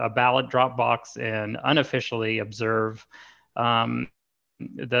around a ballot drop box and unofficially observe,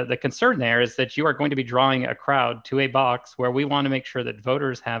 the concern there is that you are going to be drawing a crowd to a box where we want to make sure that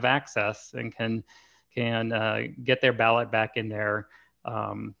voters have access and can get their ballot back in there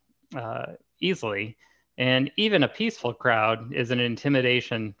easily. And even a peaceful crowd is an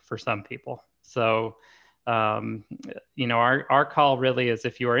intimidation for some people. So, you know, our call really is,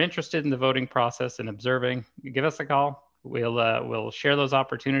 if you are interested in the voting process and observing, give us a call. We'll share those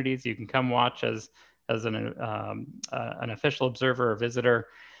opportunities. You can come watch as an official observer or visitor.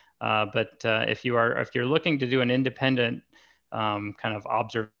 But if you're looking to do an independent kind of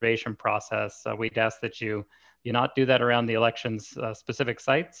observation process, we'd ask that you not do that around the election's specific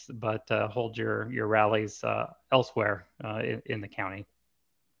sites, but hold your rallies elsewhere in the county.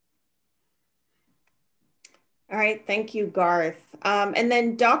 All right, thank you, Garth. And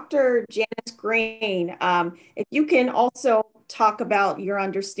then Dr. Janice Green, if you can also talk about your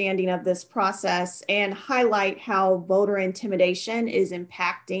understanding of this process and highlight how voter intimidation is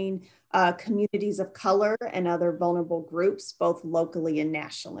impacting communities of color and other vulnerable groups, both locally and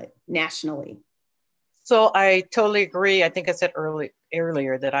nationally. So I totally agree. I think I said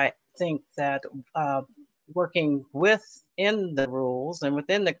earlier that I think that working within the rules and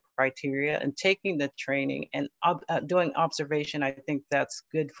within the criteria and taking the training and doing observation, I think that's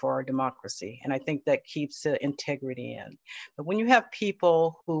good for our democracy. And I think that keeps the integrity in. But when you have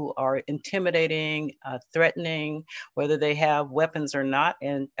people who are intimidating, threatening, whether they have weapons or not,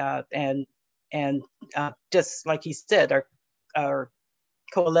 and just like he said, are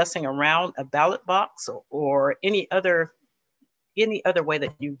coalescing around a ballot box or any other way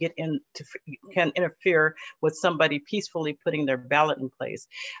that you can interfere with somebody peacefully putting their ballot in place.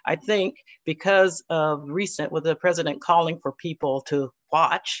 I think because of with the president calling for people to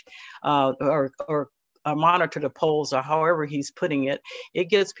watch or monitor the polls, or however he's putting it, it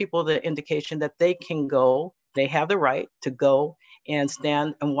gives people the indication that they can go, they have the right to go and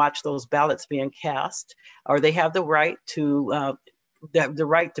stand and watch those ballots being cast, or they have the right to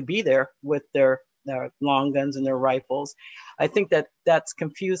be there with their long guns and their rifles. I think that that's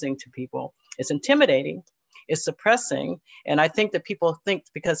confusing to people. It's intimidating, it's suppressing, and I think that people think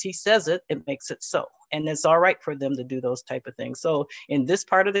because he says it, it makes it so. And it's all right for them to do those type of things. So in this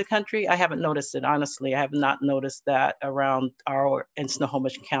part of the country, I haven't noticed it, honestly. I have not noticed that around in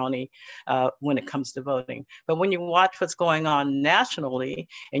Snohomish County when it comes to voting. But when you watch what's going on nationally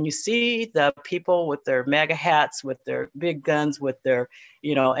and you see the people with their MAGA hats, with their big guns, with their,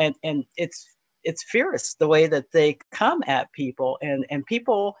 you know, and it's fierce the way that they come at people, and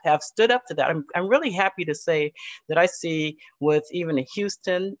people have stood up to that. I'm really happy to say that I see with even in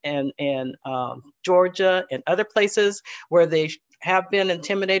Houston and Georgia and other places where they have been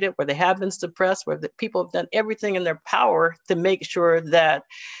intimidated, where they have been suppressed, where the people have done everything in their power to make sure that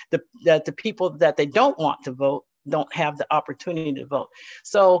the people that they don't want to vote don't have the opportunity to vote.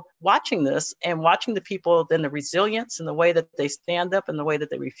 So watching this and watching the people, then the resilience and the way that they stand up and the way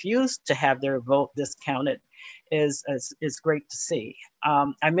that they refuse to have their vote discounted is great to see.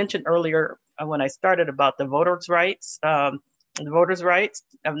 I mentioned earlier when I started about the voters' rights of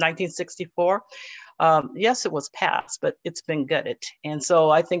 1964. Yes, it was passed, but it's been gutted. And so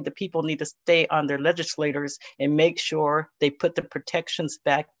I think the people need to stay on their legislators and make sure they put the protections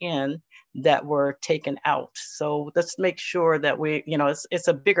back in that were taken out. So let's make sure that it's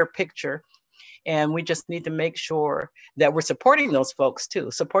a bigger picture, and we just need to make sure that we're supporting those folks too,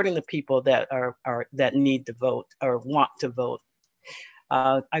 supporting the people that that need to vote or want to vote.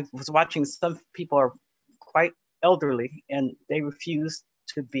 I was watching, some people are quite elderly and they refuse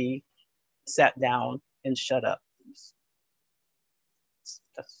to be sat down and shut up.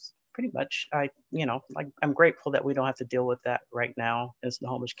 That's pretty much, I'm grateful that we don't have to deal with that right now in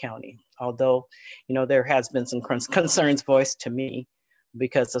Snohomish County. Although, there has been some concerns voiced to me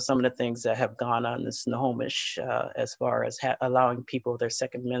because of some of the things that have gone on in Snohomish as far as allowing people their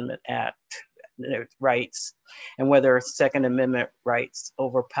Second Amendment Act their rights, and whether Second Amendment rights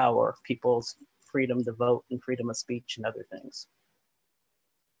overpower people's freedom to vote and freedom of speech and other things.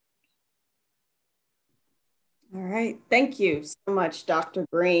 All right. Thank you so much, Dr.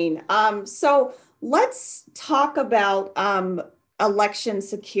 Green. So let's talk about election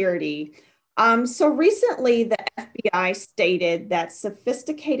security. So recently, the FBI stated that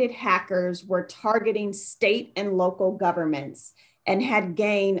sophisticated hackers were targeting state and local governments and had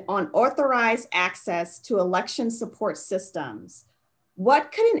gained unauthorized access to election support systems.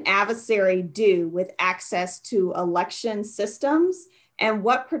 What could an adversary do with access to election systems? And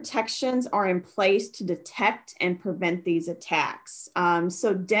what protections are in place to detect and prevent these attacks?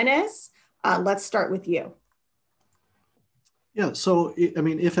 So Dennis, let's start with you. Yeah, so I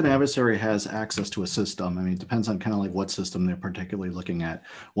mean, if an adversary has access to a system, I mean, it depends on kind of like what system they're particularly looking at.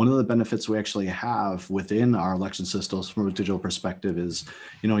 One of the benefits we actually have within our election systems from a digital perspective is,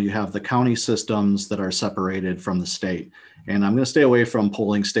 you have the county systems that are separated from the state. And I'm going to stay away from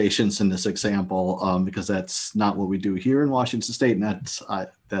polling stations in this example because that's not what we do here in Washington State, and that's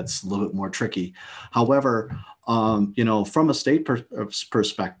a little bit more tricky. However, from a state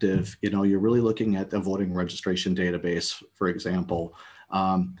perspective, you're really looking at the voting registration database, for example.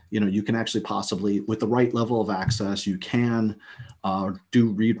 You can actually possibly, with the right level of access, you can do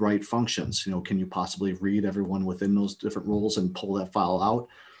read-write functions. Can you possibly read everyone within those different roles and pull that file out?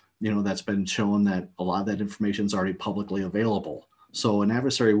 That's been shown that a lot of that information is already publicly available. So an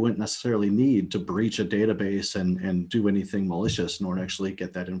adversary wouldn't necessarily need to breach a database and do anything malicious in order to actually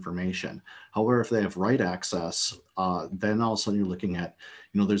get that information. However, if they have write access, then all of a sudden you're looking at,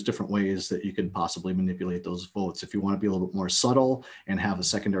 there's different ways that you can possibly manipulate those votes. If you want to be a little bit more subtle and have a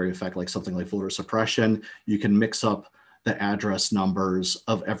secondary effect like something like voter suppression, you can mix up the address numbers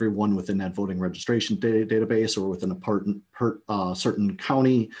of everyone within that voting registration database or within a certain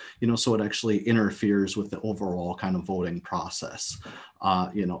county, so it actually interferes with the overall kind of voting process.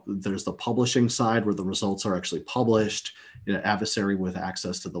 There's the publishing side where the results are actually published. Adversary with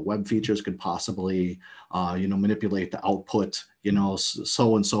access to the web features could possibly, manipulate the output,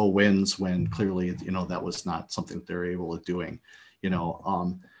 so-and-so wins when clearly, that was not something that they're able to doing,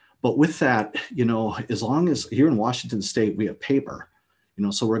 But with that, as long as here in Washington State, we have paper,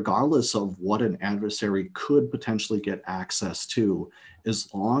 so regardless of what an adversary could potentially get access to,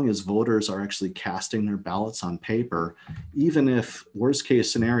 as long as voters are actually casting their ballots on paper, even if worst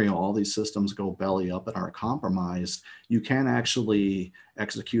case scenario, all these systems go belly up and are compromised, you can actually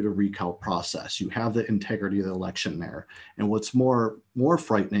execute a recount process. You have the integrity of the election there. And what's more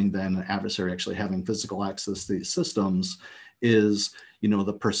frightening than an adversary actually having physical access to these systems is,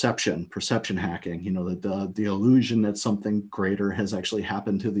 the perception hacking, the illusion that something greater has actually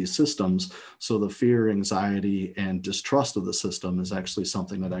happened to these systems. So the fear, anxiety, and distrust of the system is actually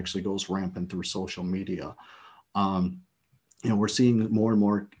something that actually goes rampant through social media. We're seeing more and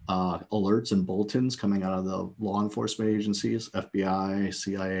more alerts and bulletins coming out of the law enforcement agencies, FBI,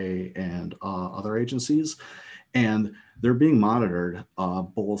 CIA, and other agencies. And they're being monitored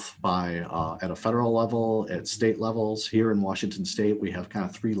both by at a federal level, at state levels. Here in Washington State, we have kind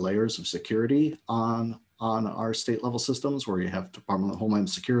of 3 layers of security on our state level systems, where you have Department of Homeland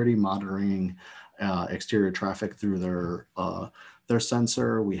Security monitoring exterior traffic through their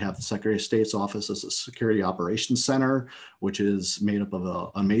sensor. We have the Secretary of State's office as a security operations center, which is made up of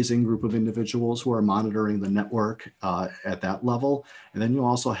an amazing group of individuals who are monitoring the network at that level. And then you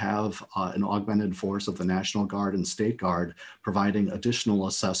also have an augmented force of the National Guard and State Guard providing additional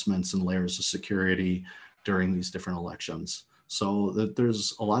assessments and layers of security during these different elections. So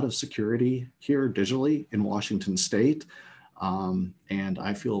there's a lot of security here digitally in Washington State. And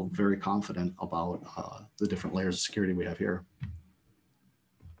I feel very confident about the different layers of security we have here.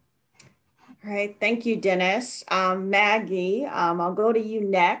 All right, thank you, Dennis. Maggie, I'll go to you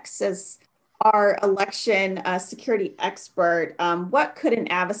next as our election security expert. What could an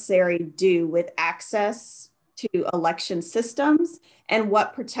adversary do with access to election systems, and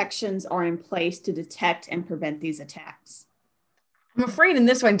what protections are in place to detect and prevent these attacks? I'm afraid in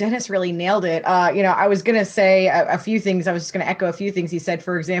this one, Dennis really nailed it. I was going to say a few things. I was just going to echo a few things he said.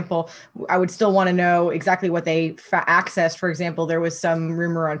 For example, I would still want to know exactly what they accessed. For example, there was some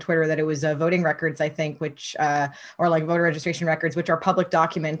rumor on Twitter that it was voting records, I think, which or like voter registration records, which are public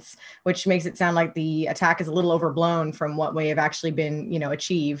documents, which makes it sound like the attack is a little overblown from what may have actually been,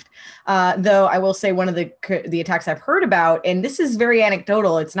 achieved. Though I will say one of the attacks I've heard about, and this is very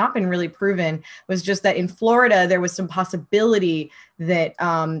anecdotal, it's not been really proven, was just that in Florida, there was some possibility that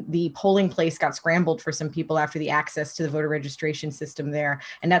the polling place got scrambled for some people after the access to the voter registration system there.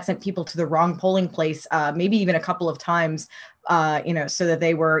 And that sent people to the wrong polling place, maybe even a couple of times, so that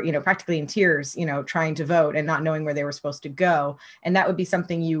they were, practically in tears, trying to vote and not knowing where they were supposed to go. And that would be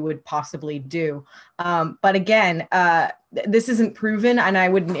something you would possibly do. But again, this isn't proven, and I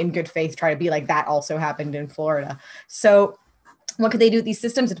wouldn't in good faith try to be like that also happened in Florida. So what could they do with these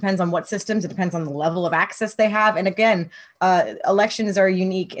systems? It depends on what systems. It depends on the level of access they have. And again, elections are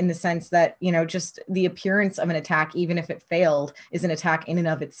unique in the sense that, just the appearance of an attack, even if it failed, is an attack in and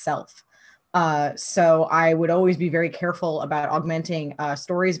of itself. So I would always be very careful about augmenting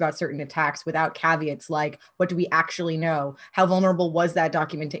stories about certain attacks without caveats like, what do we actually know? How vulnerable was that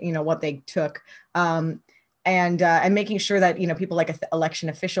document? What they took. And making sure that people like election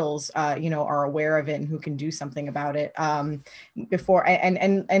officials are aware of it and who can do something about it before.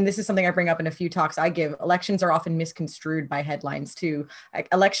 And this is something I bring up in a few talks I give. Elections are often misconstrued by headlines too. Like,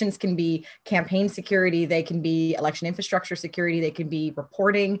 elections can be campaign security, they can be election infrastructure security, they can be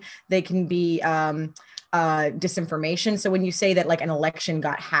reporting, they can be disinformation. So when you say that like an election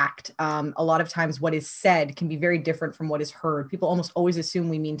got hacked, a lot of times what is said can be very different from what is heard. People almost always assume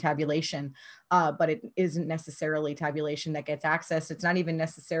we mean tabulation, but it isn't necessarily tabulation that gets access. It's not even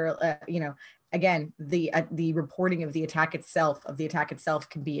necessarily, again, the reporting of the attack itself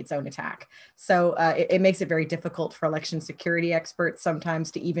can be its own attack. So it makes it very difficult for election security experts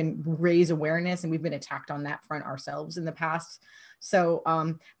sometimes to even raise awareness. And we've been attacked on that front ourselves in the past. So,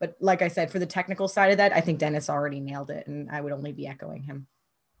 but like I said, for the technical side of that, I think Dennis already nailed it, and I would only be echoing him.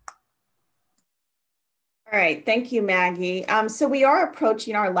 All right, thank you, Maggie. So we are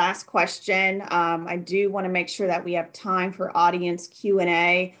approaching our last question. I do want to make sure that we have time for audience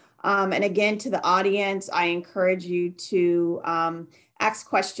Q&A. And again, to the audience, I encourage you to ask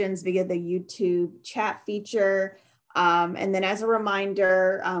questions via the YouTube chat feature. And then as a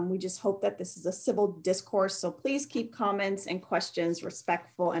reminder, we just hope that this is a civil discourse. So please keep comments and questions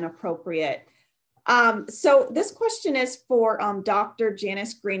respectful and appropriate. So this question is for Dr.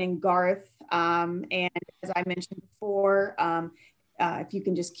 Janice Green and Garth. And as I mentioned before, if you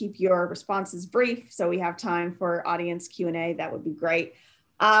can just keep your responses brief so we have time for audience Q&A, that would be great.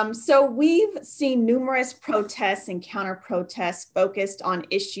 So we've seen numerous protests and counter-protests focused on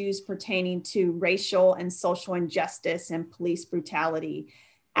issues pertaining to racial and social injustice and police brutality.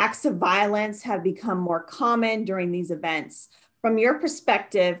 Acts of violence have become more common during these events. From your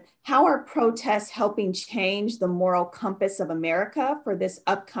perspective, how are protests helping change the moral compass of America for this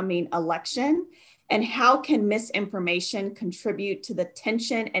upcoming election? And how can misinformation contribute to the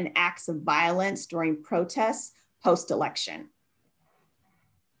tension and acts of violence during protests post-election?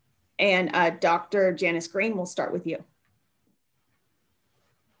 And Dr. Janice Green, we'll start with you.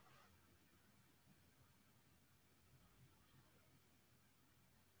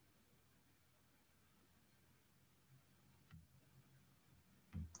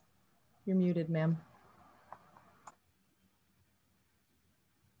 You're muted, ma'am.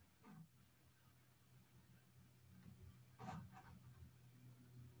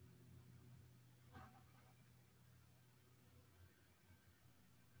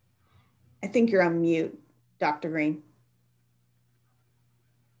 I think you're on mute, Dr. Green.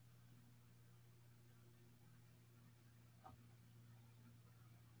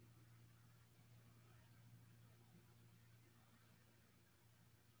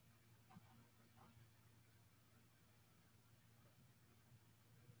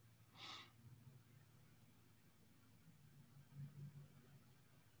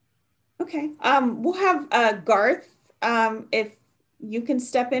 Okay, we'll have Garth, if you can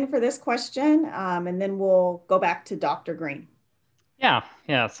step in for this question, and then we'll go back to Dr. Green. Yeah.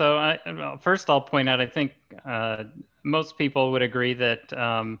 So well, first I'll point out, I think most people would agree that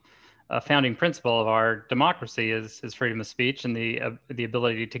a founding principle of our democracy is freedom of speech and the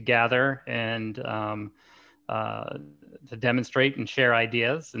ability to gather and to demonstrate and share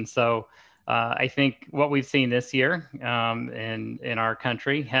ideas. And so I think what we've seen this year in our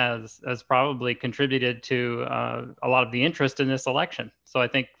country has probably contributed to a lot of the interest in this election. So I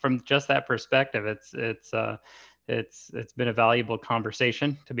think from just that perspective, it's been a valuable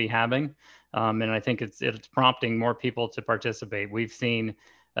conversation to be having, and I think it's prompting more people to participate. We've seen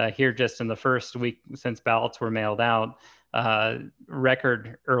here just in the first week since ballots were mailed out,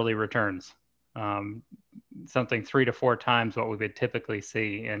 record early returns. Something 3 to 4 times what we would typically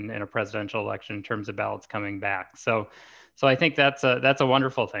see in a presidential election in terms of ballots coming back. So I think that's a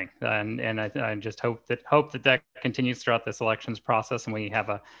wonderful thing, and I just hope that continues throughout this elections process, and we have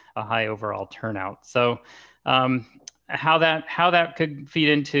a high overall turnout. So how that could feed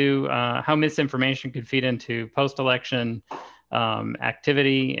into how misinformation could feed into post-election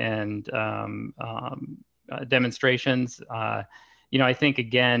activity and demonstrations. I think,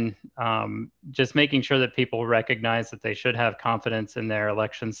 again, just making sure that people recognize that they should have confidence in their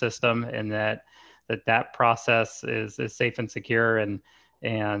election system and that process is safe and secure, and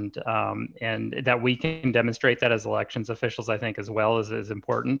and that we can demonstrate that as elections officials, I think, as well is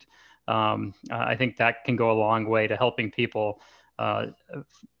important. I think that can go a long way to helping people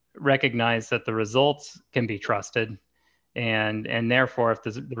recognize that the results can be trusted, and therefore, if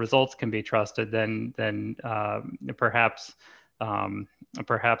the results can be trusted, then perhaps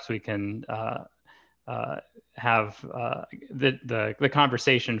we can have the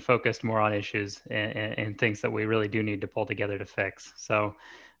conversation focused more on issues and things that we really do need to pull together to fix. So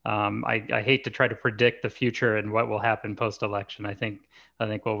I hate to try to predict the future and what will happen post-election. I think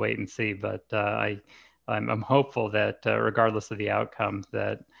we'll wait and see, but I'm hopeful that regardless of the outcome,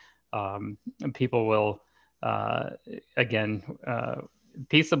 that people will again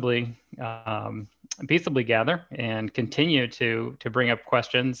peaceably gather and continue to bring up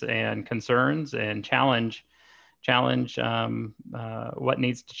questions and concerns and challenge what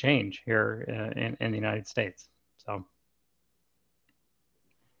needs to change here in the United States. So.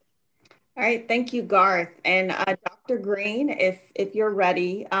 All right, thank you, Garth. And Dr. Green, if you're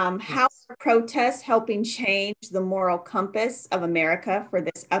ready, how are protests helping change the moral compass of America for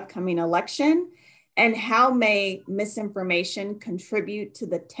this upcoming election? And how may misinformation contribute to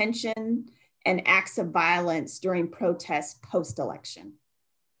the tension and acts of violence during protests post-election?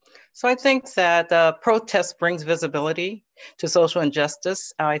 So I think that protest brings visibility to social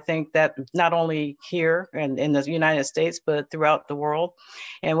injustice. I think that not only here and in the United States, but throughout the world.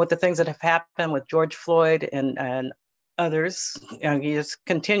 And with the things that have happened with George Floyd and others, just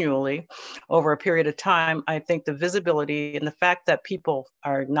continually over a period of time, I think the visibility and the fact that people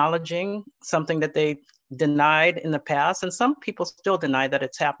are acknowledging something that they denied in the past, and some people still deny that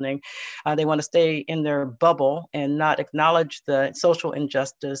it's happening. They want to stay in their bubble and not acknowledge the social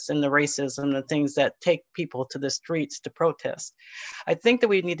injustice and the racism, the things that take people to the streets to protest. I think that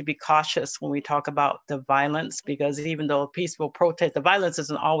we need to be cautious when we talk about the violence, because even though peaceful protest, the violence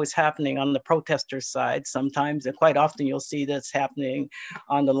isn't always happening on the protesters' side. Sometimes, and quite often, you'll see that's happening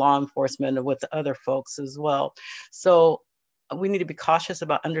on the law enforcement and with the other folks as well. So we need to be cautious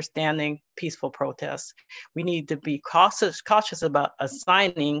about understanding peaceful protests. We need to be cautious about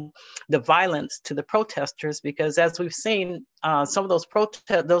assigning the violence to the protesters, because as we've seen, some of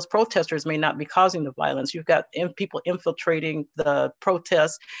those protesters may not be causing the violence. You've got people infiltrating the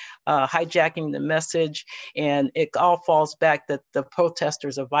protests, hijacking the message, and it all falls back that the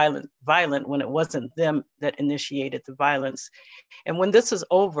protesters are violent when it wasn't them that initiated the violence. And when this is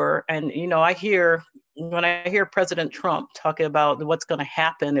over, and when I hear President Trump talking about what's going to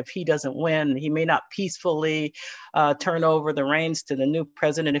happen if he doesn't win, he may not peacefully turn over the reins to the new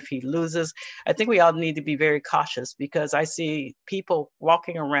president if he loses. I think we all need to be very cautious, because I see people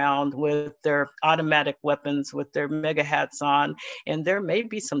walking around with their automatic weapons, with their mega hats on, and there may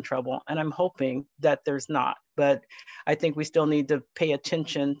be some trouble, and I'm hoping that there's not. But I think we still need to pay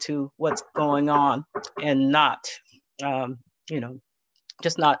attention to what's going on and not,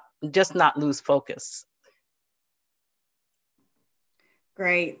 just not lose focus.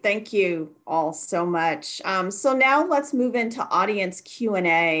 Great, thank you all so much. So now let's move into audience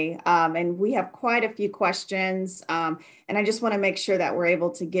Q&A, and we have quite a few questions, and I just want to make sure that we're able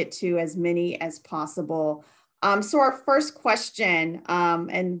to get to as many as possible. So our first question,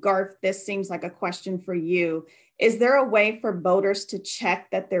 and Garth, this seems like a question for you. Is there a way for voters to check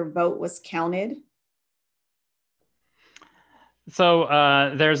that their vote was counted?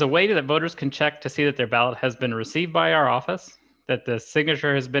 So there's a way that voters can check to see that their ballot has been received by our office, that the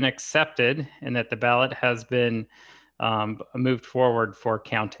signature has been accepted, and that the ballot has been moved forward for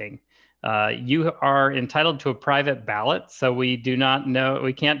counting. You are entitled to a private ballot, so we do not know,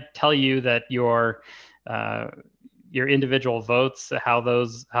 we can't tell you that your individual votes, how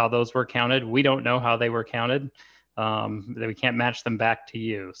those were counted. We don't know how they were counted. That we can't match them back to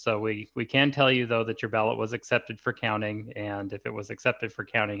you. So we can tell you, though, that your ballot was accepted for counting, and if it was accepted for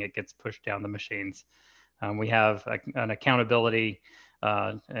counting, it gets pushed down the machines. We have an accountability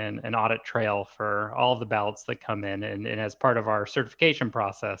and an audit trail for all of the ballots that come in, and as part of our certification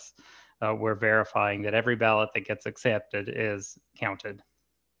process, we're verifying that every ballot that gets accepted is counted.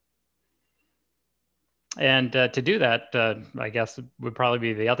 And to do that, I guess would probably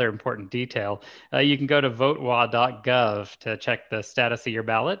be the other important detail. You can go to votewa.gov to check the status of your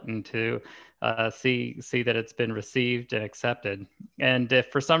ballot and to see that it's been received and accepted. And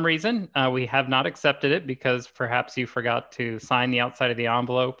if for some reason we have not accepted it because perhaps you forgot to sign the outside of the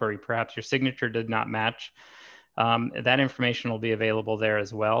envelope, or perhaps your signature did not match, that information will be available there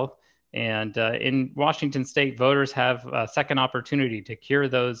as well. And in Washington State, voters have a second opportunity to cure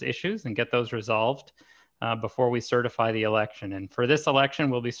those issues and get those resolved before we certify the election. And for this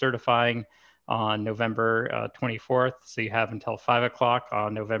election, we'll be certifying on November 24th. So you have until 5 o'clock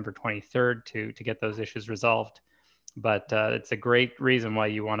on November 23rd to get those issues resolved. But it's a great reason why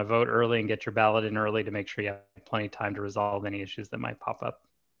you want to vote early and get your ballot in early to make sure you have plenty of time to resolve any issues that might pop up.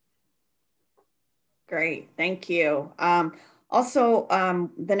 Great, thank you. Also,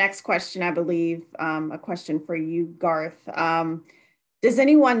 the next question, I believe, a question for you, Garth. Does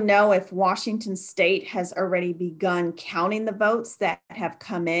anyone know if Washington State has already begun counting the votes that have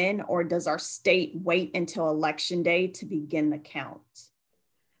come in, or does our state wait until Election Day to begin the count?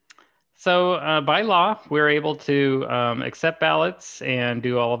 So by law, we're able to accept ballots and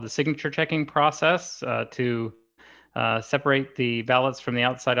do all of the signature checking process to separate the ballots from the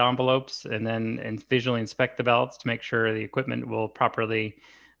outside envelopes, and then visually inspect the ballots to make sure the equipment will properly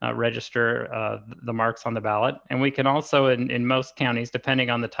register the marks on the ballot. And we can also, in most counties,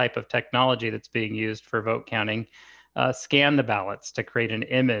 depending on the type of technology that's being used for vote counting, scan the ballots to create an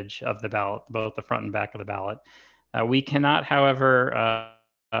image of the ballot, both the front and back of the ballot. We cannot, however,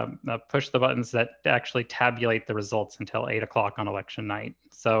 push the buttons that actually tabulate the results until 8 o'clock on election night.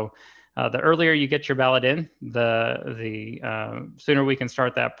 So the earlier you get your ballot in, the sooner we can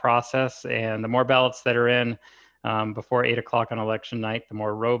start that process. And the more ballots that are in before 8 o'clock on election night, the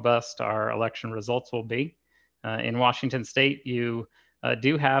more robust our election results will be. In Washington State, you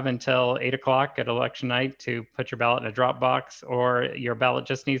do have until 8 o'clock at election night to put your ballot in a drop box, or your ballot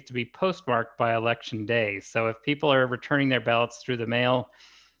just needs to be postmarked by election day. So if people are returning their ballots through the mail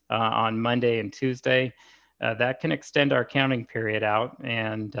on Monday and Tuesday, that can extend our counting period out.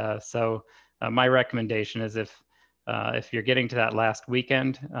 And so my recommendation is if you're getting to that last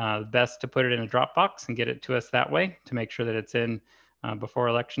weekend, best to put it in a drop box and get it to us that way to make sure that it's in before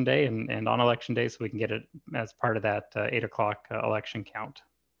election day and on election day, so we can get it as part of that 8 o'clock election count.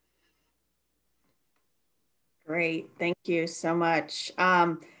 Great, thank you so much.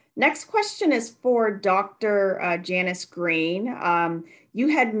 Next question is for Dr. Janice Green. You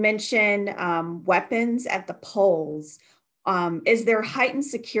had mentioned weapons at the polls. Is there heightened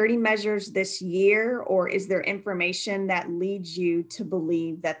security measures this year, or is there information that leads you to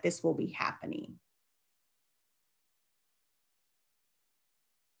believe that this will be happening?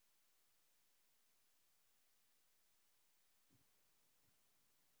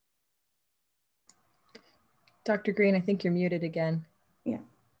 Dr. Green, I think you're muted again. Yeah.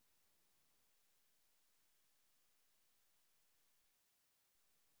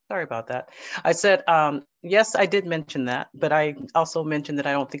 Sorry about that. I said, yes, I did mention that, but I also mentioned that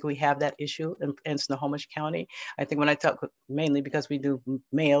I don't think we have that issue in Snohomish County. I think when I talk, mainly because we do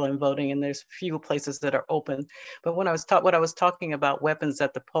mail-in voting and there's few places that are open. But when I was talking about weapons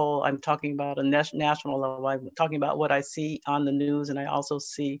at the poll, I'm talking about a national level. I'm talking about what I see on the news, and I also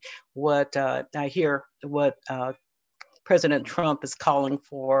see what I hear what President Trump is calling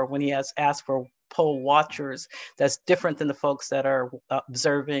for when he has asked for poll watchers. That's different than the folks that are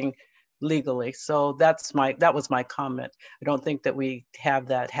observing legally. So that was my comment. I don't think that we have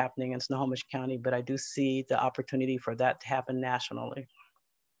that happening in Snohomish County, but I do see the opportunity for that to happen nationally.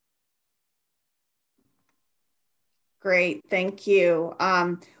 Great, thank you.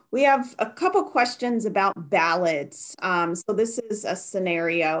 We have a couple questions about ballots. So this is a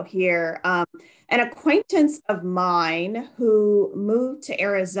scenario here. An acquaintance of mine who moved to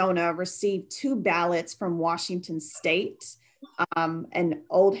Arizona received 2 ballots from Washington State, an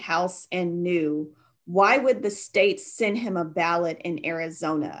old house and new. Why would the state send him a ballot in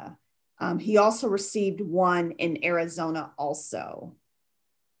Arizona? He also received one in Arizona also.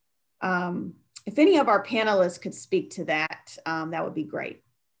 If any of our panelists could speak to that, that would be great.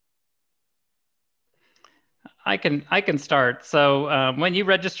 I can start. So when you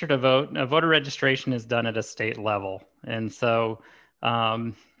register to vote, voter registration is done at a state level. And so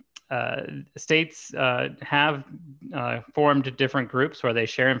states have formed different groups where they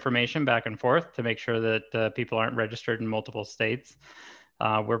share information back and forth to make sure that people aren't registered in multiple states.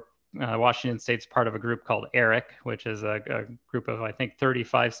 Washington State's part of a group called ERIC, which is a group of, I think,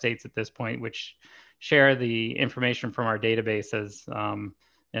 35 states at this point, which share the information from our databases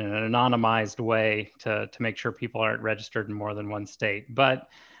in an anonymized way to make sure people aren't registered in more than one state. But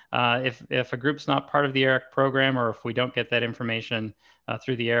if a group's not part of the ERIC program, or if we don't get that information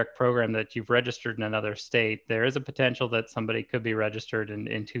through the ERIC program that you've registered in another state, there is a potential that somebody could be registered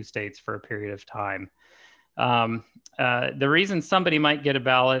in 2 states for a period of time. The reason somebody might get a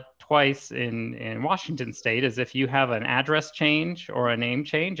ballot twice in Washington State is if you have an address change or a name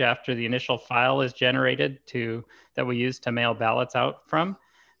change after the initial file is generated that we use to mail ballots out from.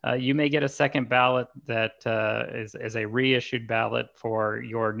 you may get a second ballot that is a reissued ballot for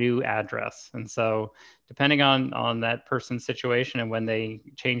your new address. And so depending on that person's situation and when they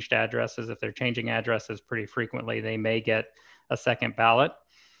changed addresses, if they're changing addresses pretty frequently, they may get a second ballot.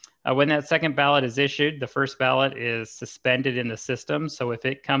 When that second ballot is issued, the first ballot is suspended in the system. So if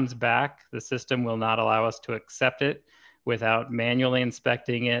it comes back, the system will not allow us to accept it without manually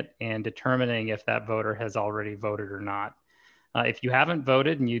inspecting it and determining if that voter has already voted or not. If you haven't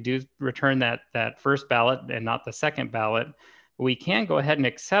voted and you do return that first ballot and not the second ballot, we can go ahead and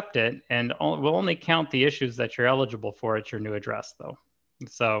accept it, and we'll only count the issues that you're eligible for at your new address, though.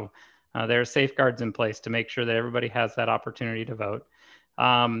 So there are safeguards in place to make sure that everybody has that opportunity to vote.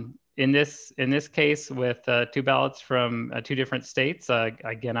 In this case, with two ballots from two different states,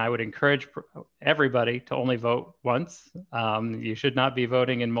 again, I would encourage everybody to only vote once. You should not be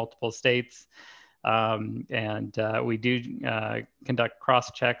voting in multiple states. We do conduct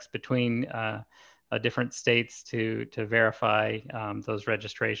cross checks between different states to verify those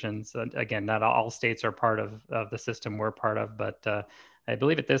registrations. Again, not all states are part of the system we're part of, but I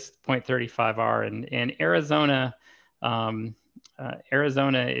believe at this point 35 are. And Arizona,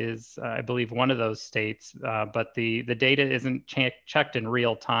 Arizona is, I believe, one of those states, but the data isn't checked in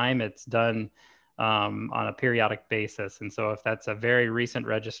real time. It's done on a periodic basis. And so if that's a very recent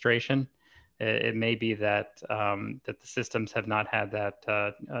registration, it may be that that the systems have not had that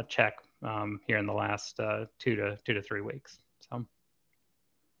check here in the last 2 to 3 weeks. So.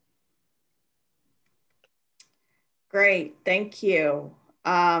 Great, thank you.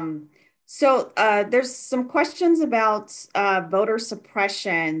 So there's some questions about voter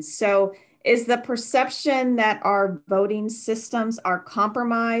suppression. So is the perception that our voting systems are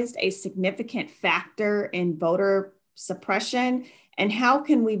compromised a significant factor in voter suppression? And how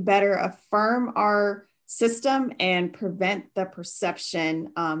can we better affirm our system and prevent the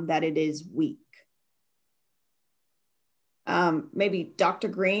perception that it is weak? Maybe Dr.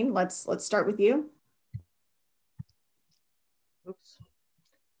 Green, let's start with you. Oops.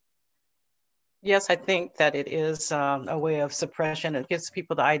 Yes, I think that it is a way of suppression. It gives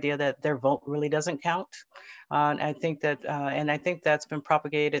people the idea that their vote really doesn't count. And I think that's been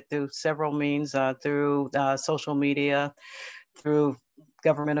propagated through several means, through social media, through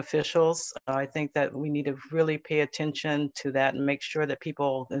government officials. I think that we need to really pay attention to that and make sure that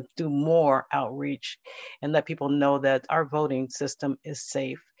people do more outreach and let people know that our voting system is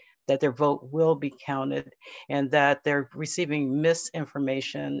safe, that their vote will be counted, and that they're receiving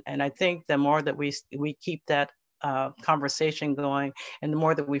misinformation. And I think the more that we keep that conversation going, and the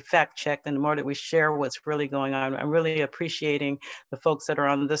more that we fact check, and the more that we share what's really going on, I'm really appreciating the folks that are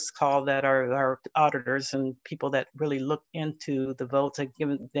on this call that are auditors and people that really look into the votes.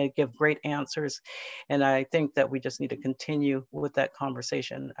 They give great answers. And I think that we just need to continue with that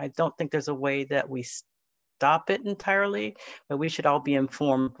conversation. I don't think there's a way that we stop it entirely, but we should all be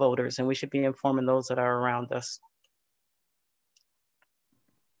informed voters, and we should be informing those that are around us.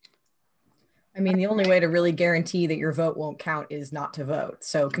 I mean, the only way to really guarantee that your vote won't count is not to vote.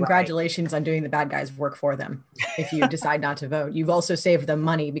 So congratulations on doing the bad guys' work for them. If you decide not to vote, you've also saved them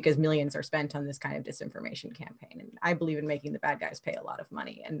money because millions are spent on this kind of disinformation campaign. And I believe in making the bad guys pay a lot of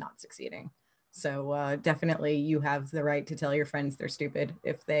money and not succeeding. So definitely you have the right to tell your friends they're stupid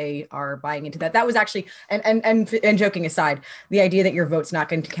if they are buying into that. That was actually, and joking aside, the idea that your vote's not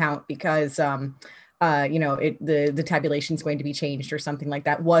going to count because you know, the tabulation is going to be changed or something like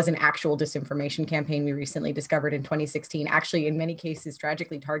that was an actual disinformation campaign we recently discovered in 2016, actually in many cases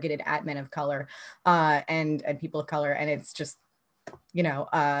tragically targeted at men of color and people of color. And it's just, you know,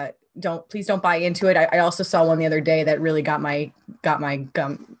 please don't buy into it. I also saw one the other day that really got me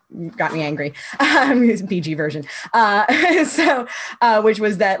angry. PG version. Which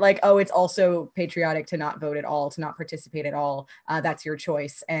was that like, oh, it's also patriotic to not vote at all, to not participate at all. That's your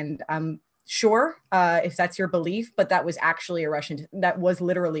choice. And sure, if that's your belief, but that was actually that was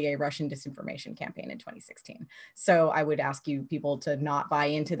literally a Russian disinformation campaign in 2016. So I would ask you people to not buy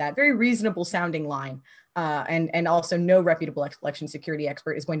into that very reasonable sounding line. And also no reputable election security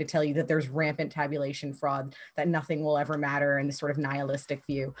expert is going to tell you that there's rampant tabulation fraud, that nothing will ever matter, and this sort of nihilistic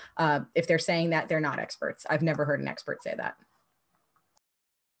view. If they're saying that, they're not experts. I've never heard an expert say that.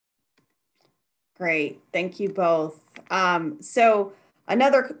 Great, thank you both. So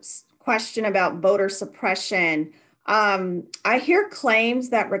another question about voter suppression. I hear claims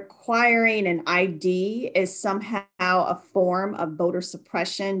that requiring an ID is somehow a form of voter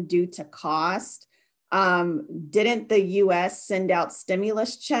suppression due to cost. Didn't the US send out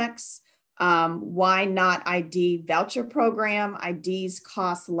stimulus checks? Why not ID voucher program? IDs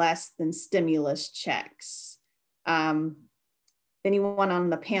cost less than stimulus checks. anyone on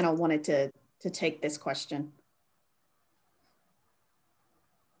the panel wanted to take this question.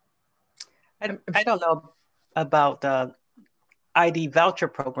 I don't know about ID voucher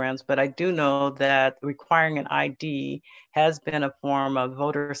programs, but I do know that requiring an ID has been a form of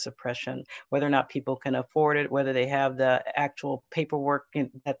voter suppression, whether or not people can afford it, whether they have the actual paperwork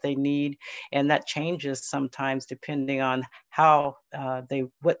that they need. And that changes sometimes depending on how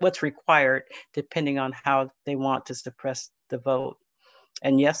what's required, depending on how they want to suppress the vote.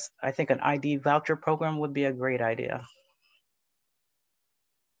 And yes, I think an ID voucher program would be a great idea.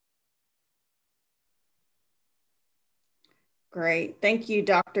 Great. Thank you,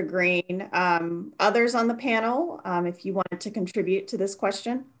 Dr. Green. Others on the panel, if you wanted to contribute to this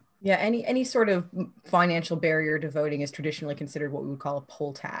question? Yeah, any sort of financial barrier to voting is traditionally considered what we would call a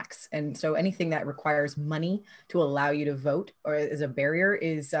poll tax. And so anything that requires money to allow you to vote or as a barrier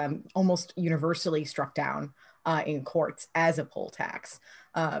is almost universally struck down in courts as a poll tax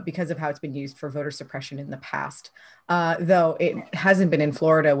because of how it's been used for voter suppression in the past. Though it hasn't been in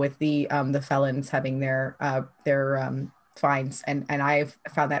Florida with the felons having their fines. And I've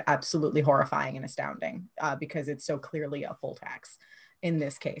found that absolutely horrifying and astounding because it's so clearly a poll tax in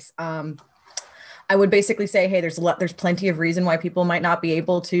this case. I would basically say, hey, there's plenty of reason why people might not be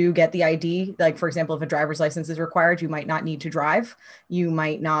able to get the ID. Like, for example, if a driver's license is required, you might not need to drive. You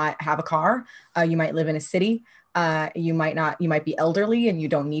might not have a car. You might live in a city. You might be elderly and you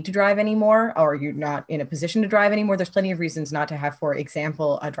don't need to drive anymore, or you're not in a position to drive anymore. There's plenty of reasons not to have, for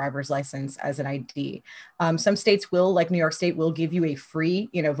example, a driver's license as an ID. Some states will, like New York State, will give you a free,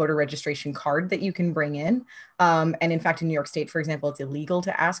 voter registration card that you can bring in. And in fact, in New York State, for example, it's illegal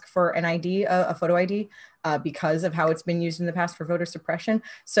to ask for an ID, a photo ID, because of how it's been used in the past for voter suppression.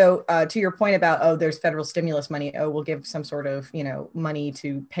 So to your point about, oh, there's federal stimulus money, oh, we'll give some sort of, money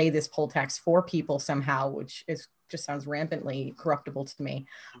to pay this poll tax for people somehow, which just sounds rampantly corruptible to me.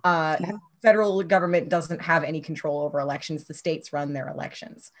 Federal government doesn't have any control over elections. The states run their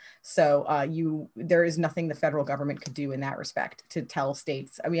elections. So there is nothing the federal government could do in that respect to tell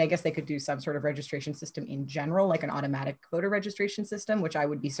states. I mean, I guess they could do some sort of registration system in general, like an automatic voter registration system, which I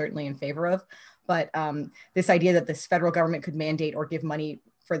would be certainly in favor of. But this idea that this federal government could mandate or give money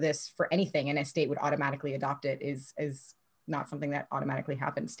for this for anything and a state would automatically adopt it is not something that automatically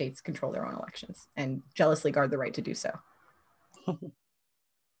happens. States control their own elections and jealously guard the right to do so. All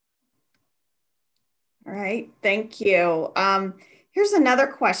right, thank you. Here's another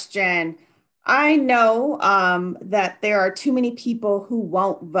question. I know that there are too many people who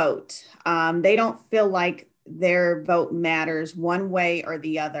won't vote. They don't feel like their vote matters one way or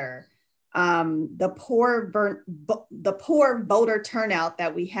the other. The poor voter turnout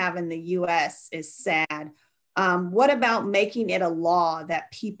that we have in the US is sad. What about making it a law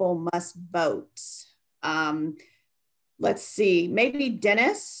that people must vote? Let's see, maybe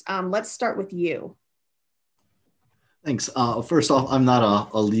Dennis, let's start with you. Thanks. First off, I'm not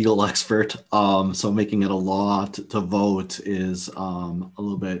a legal expert, so making it a law to vote is a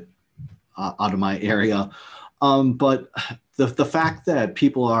little bit out of my area. But the fact that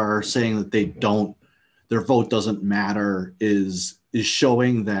people are saying that their vote doesn't matter is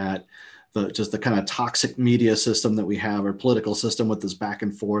showing that the kind of toxic media system that we have, our political system with this back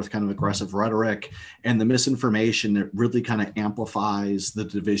and forth kind of aggressive rhetoric and the misinformation that really kind of amplifies the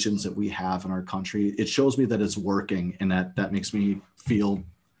divisions that we have in our country. It shows me that it's working, and that makes me feel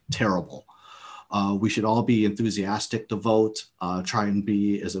terrible. We should all be enthusiastic to vote, try and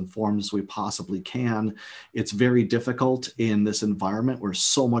be as informed as we possibly can. It's very difficult in this environment where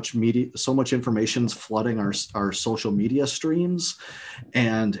so much information is flooding our social media streams,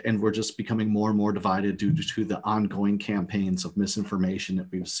 and we're just becoming more and more divided due to the ongoing campaigns of misinformation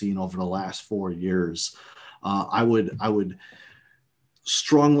that we've seen over the last 4 years. I would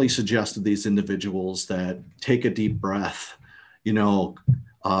strongly suggest to these individuals that take a deep breath,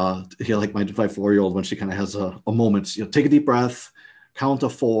 like my 4-year-old, when she kind of has a moment, take a deep breath, count to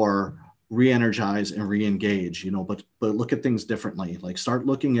 4, re-energize and re-engage, but look at things differently. Like, start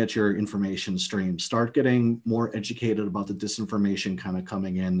looking at your information stream, start getting more educated about the disinformation kind of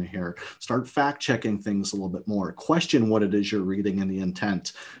coming in here, start fact checking things a little bit more, question what it is you're reading and the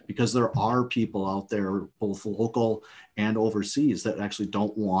intent, because there are people out there, both local and overseas, that actually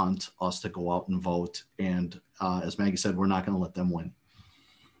don't want us to go out and vote. And as Maggie said, we're not going to let them win.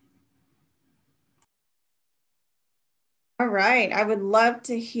 All right, I would love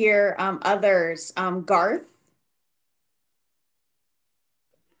to hear others. Garth,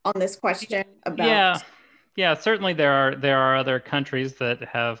 on this question about. Yeah, certainly there are other countries that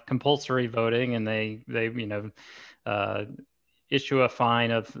have compulsory voting, and they issue a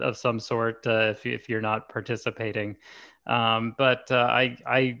fine of some sort if you're not participating.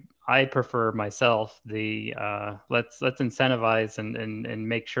 I prefer myself the let's incentivize and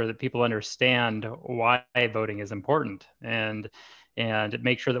make sure that people understand why voting is important, and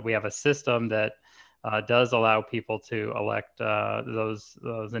make sure that we have a system that does allow people to elect those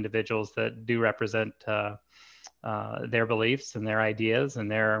individuals that do represent their beliefs and their ideas and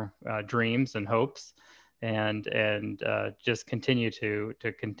their dreams and hopes, and just continue to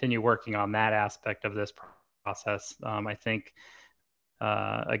continue working on that aspect of this process. I think.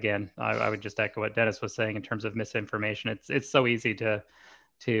 Again, I would just echo what Dennis was saying in terms of misinformation. It's so easy to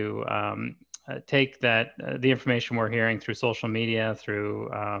take that the information we're hearing through social media,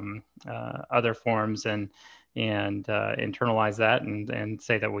 through other forms, and internalize that and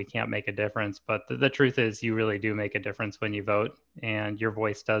say that we can't make a difference. But the truth is, you really do make a difference when you vote, and your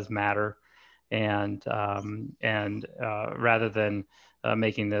voice does matter. And rather than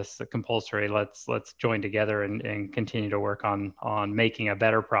making this compulsory, let's join together and continue to work on making a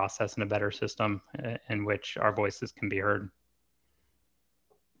better process and a better system in which our voices can be heard.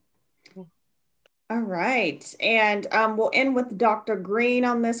 All right, and we'll end with Dr. Green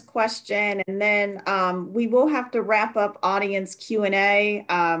on this question, and then we will have to wrap up audience Q&A.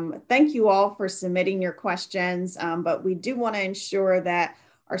 Thank you all for submitting your questions, but we do want to ensure that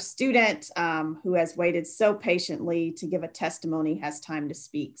our student who has waited so patiently to give a testimony has time to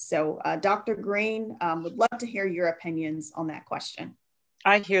speak. So Dr. Green, would love to hear your opinions on that question.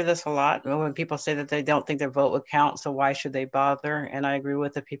 I hear this a lot when people say that they don't think their vote would count, so why should they bother? And I agree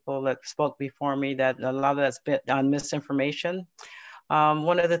with the people that spoke before me that a lot of that's been on misinformation.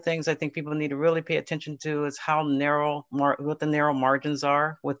 One of the things I think people need to really pay attention to is how narrow, what the narrow margins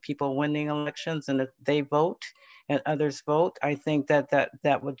are with people winning elections, and if they vote and others vote, I think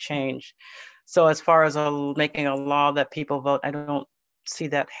that would change. So as far as making a law that people vote, I don't see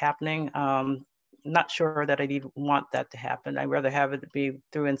that happening. Not sure that I'd even want that to happen. I'd rather have it be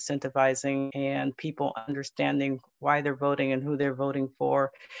through incentivizing and people understanding why they're voting and who they're voting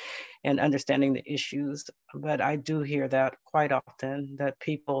for, and understanding the issues. But I do hear that quite often, that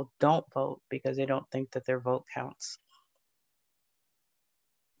people don't vote because they don't think that their vote counts.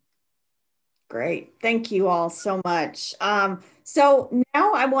 Great, thank you all so much. So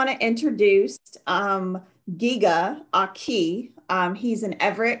now I want to introduce Giga Aki. He's an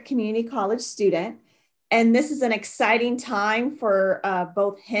Everett Community College student, and this is an exciting time for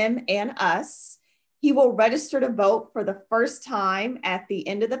both him and us. He will register to vote for the first time at the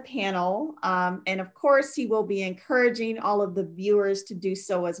end of the panel. And of course, he will be encouraging all of the viewers to do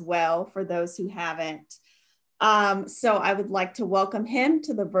so as well for those who haven't. So I would like to welcome him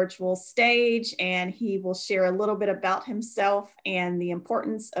to the virtual stage, and he will share a little bit about himself and the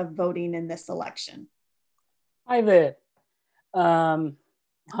importance of voting in this election. Hi there.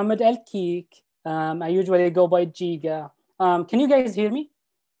 Mohammed Al-Keek. I usually go by Giga. Can you guys hear me?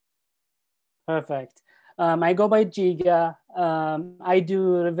 Perfect. I go by Giga. I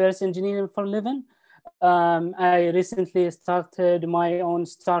do reverse engineering for a living. I recently started my own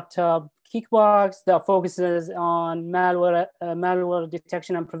startup, Kickbox, that focuses on malware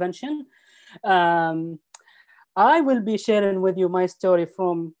detection and prevention. I will be sharing with you my story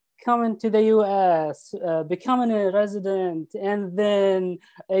from coming to the US, becoming a resident, and then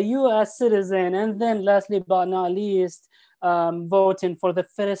a US citizen, and then lastly but not least, voting for the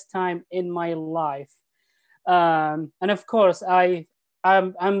first time in my life. And of course,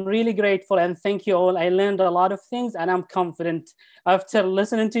 I'm really grateful and thank you all. I learned a lot of things, and I'm confident after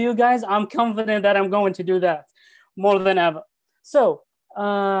listening to you guys, I'm confident that I'm going to do that more than ever. So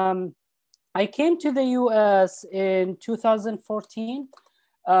I came to the US in 2014.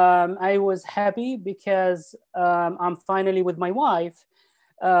 I was happy because I'm finally with my wife.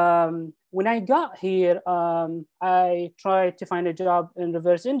 When I got here, I tried to find a job in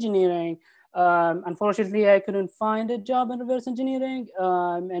reverse engineering. Unfortunately, I couldn't find a job in reverse engineering.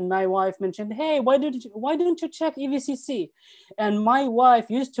 And my wife mentioned, hey, why don't you check EvCC? And my wife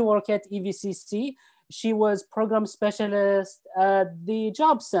used to work at EvCC. She was program specialist at the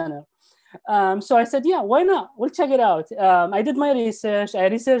job center. So I said, yeah, why not? We'll check it out. I did my research. I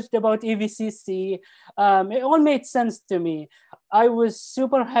researched about EvCC. It all made sense to me. I was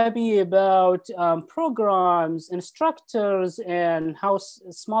super happy about programs, instructors, and how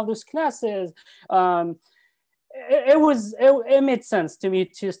small those classes. It made sense to me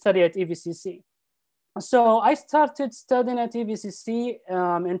to study at EvCC. So I started studying at EvCC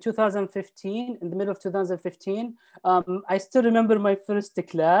in 2015, in the middle of 2015. I still remember my first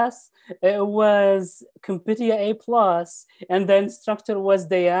class. It was Competia A+, and the instructor was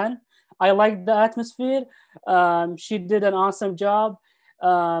Diane. I liked the atmosphere. She did an awesome job.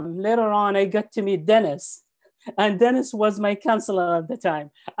 Later on, I got to meet Dennis. And Dennis was my counselor at the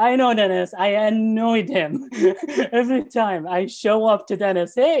time. I know Dennis. I annoyed him every time I show up to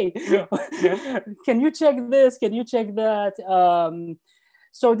Dennis. Hey, can you check this? Can you check that?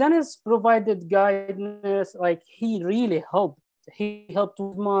 So Dennis provided guidance. Like, he really helped. He helped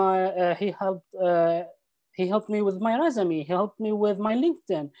with my. He helped me with my resume. He helped me with my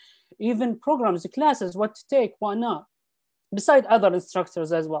LinkedIn, even programs, classes, what to take, what not. Beside other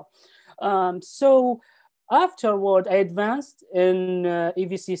instructors as well. So afterward, I advanced in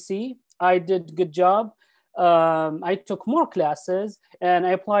EvCC. I did a good job. I took more classes and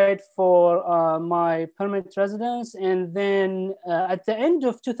I applied for my permanent residence. And then at the end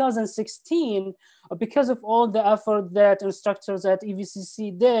of 2016, because of all the effort that instructors at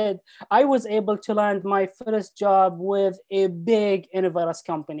EvCC did, I was able to land my first job with a big antivirus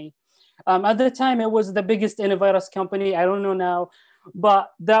company. At the time, it was the biggest antivirus company. I don't know now,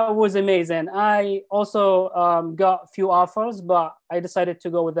 but that was amazing. I also got a few offers, but I decided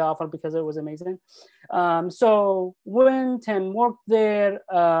to go with the offer because it was amazing. So went and worked there.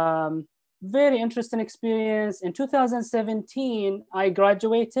 Very interesting experience. In 2017, I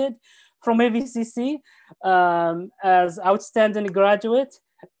graduated from EvCC as outstanding graduate.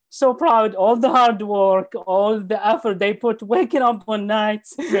 So proud, all the hard work, all the effort they put, waking up one night,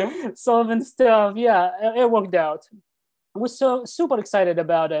 solving stuff. Yeah, it worked out. I was so super excited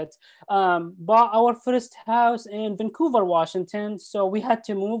about it. Bought our first house in Vancouver, Washington. So we had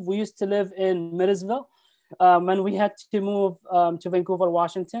to move. We used to live in Middlesville, and we had to move to Vancouver,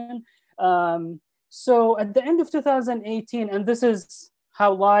 Washington. So at the end of 2018, and this is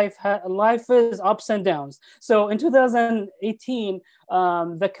how life is, ups and downs. So in 2018,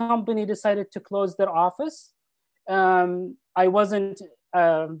 the company decided to close their office. I wasn't,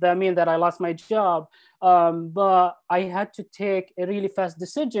 that mean that I lost my job, but I had to take a really fast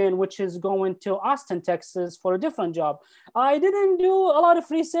decision, which is going to Austin, Texas for a different job. I didn't do a lot of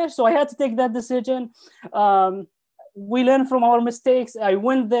research, so I had to take that decision. We learned from our mistakes. I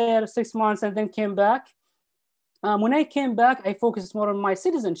went there 6 months and then came back. When I came back, I focused more on my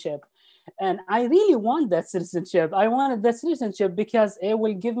citizenship. And I really want that citizenship. I wanted that citizenship because it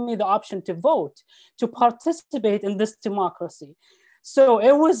will give me the option to vote, to participate in this democracy. So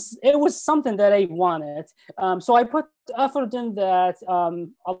it was something that I wanted. So I put effort in that.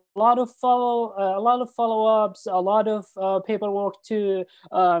 A lot of follow-ups, a lot of paperwork to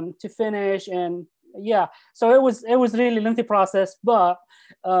finish, and yeah. So it was really lengthy process, but.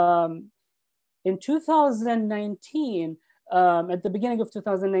 In 2019, at the beginning of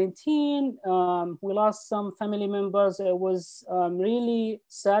 2019, we lost some family members. It was really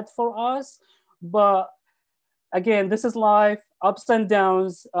sad for us, but again, this is life, ups and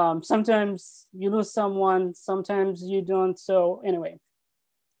downs. Sometimes you lose someone, sometimes you don't. So anyway,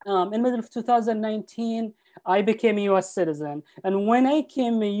 in the middle of 2019, I became a US citizen. And when I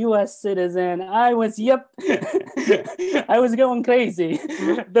became a US citizen, I was, I was going crazy.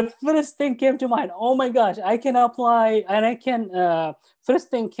 The first thing came to mind, oh my gosh, I can apply and I can, first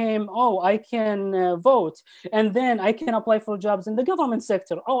thing came, oh, I can vote. And then I can apply for jobs in the government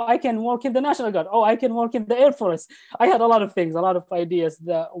sector. Oh, I can work in the National Guard. Oh, I can work in the Air Force. I had a lot of things, a lot of ideas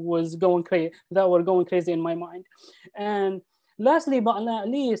that were going crazy in my mind. And lastly, but not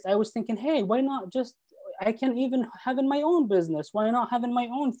least, I was thinking, hey, why not just, I can even have in my own business. Why not having my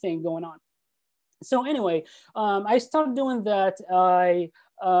own thing going on? So anyway, I started doing that. I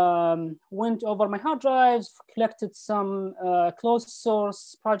went over my hard drives, collected some closed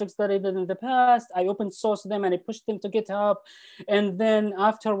source projects that I did in the past. I open sourced them and I pushed them to GitHub. And then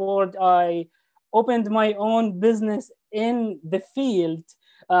afterward, I opened my own business in the field,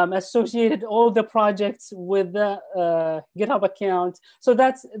 associated all the projects with the GitHub account. So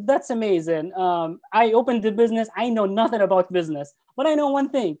that's amazing. I opened the business. I know nothing about business, but I know one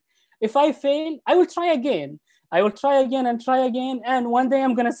thing. If I fail, I will try again. I will try again and try again. And one day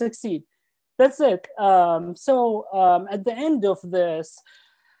I'm going to succeed. That's it. So at the end of this,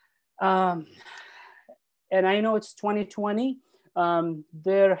 and I know it's 2020,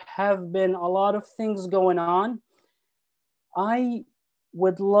 there have been a lot of things going on. I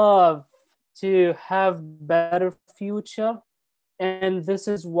would love to have better future, and this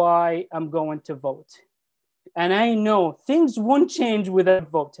is why I'm going to vote. And I know things won't change without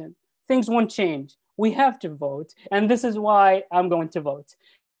voting. Things won't change. We have to vote, and this is why I'm going to vote.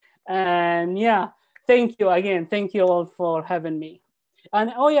 And yeah, thank you again. Thank you all for having me.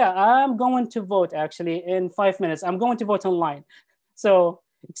 And oh yeah, I'm going to vote actually in 5 minutes. I'm going to vote online. So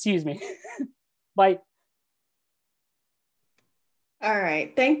excuse me. Bye. All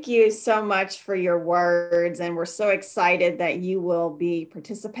right. Thank you so much for your words. And we're so excited that you will be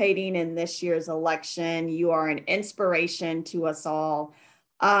participating in this year's election. You are an inspiration to us all.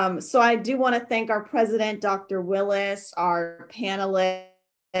 So I do want to thank our president, Dr. Willis, our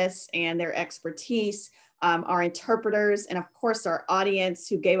panelists and their expertise, our interpreters, and of course, our audience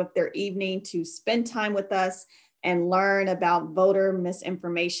who gave up their evening to spend time with us and learn about voter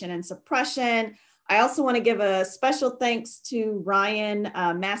misinformation and suppression. I also want to give a special thanks to Ryan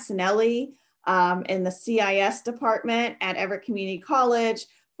Massinelli in the CIS department at Everett Community College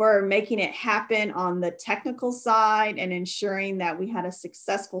for making it happen on the technical side and ensuring that we had a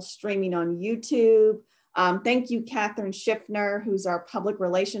successful streaming on YouTube. Thank you, Catherine Schiffner, who's our public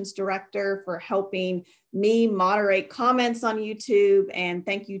relations director, for helping me moderate comments on YouTube. And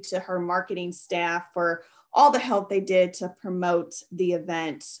thank you to her marketing staff for all the help they did to promote the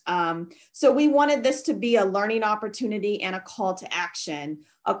event. So we wanted this to be a learning opportunity and a call to action,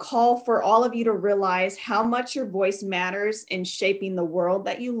 a call for all of you to realize how much your voice matters in shaping the world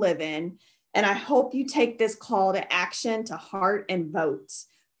that you live in. And I hope you take this call to action to heart and vote.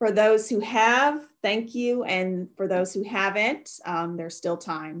 For those who have, thank you. And for those who haven't, there's still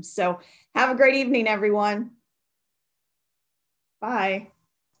time. So have a great evening, everyone. Bye.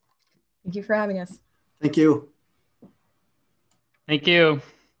 Thank you for having us. Thank you. Thank you.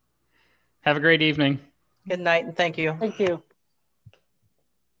 Have a great evening. Good night and thank you. Thank you.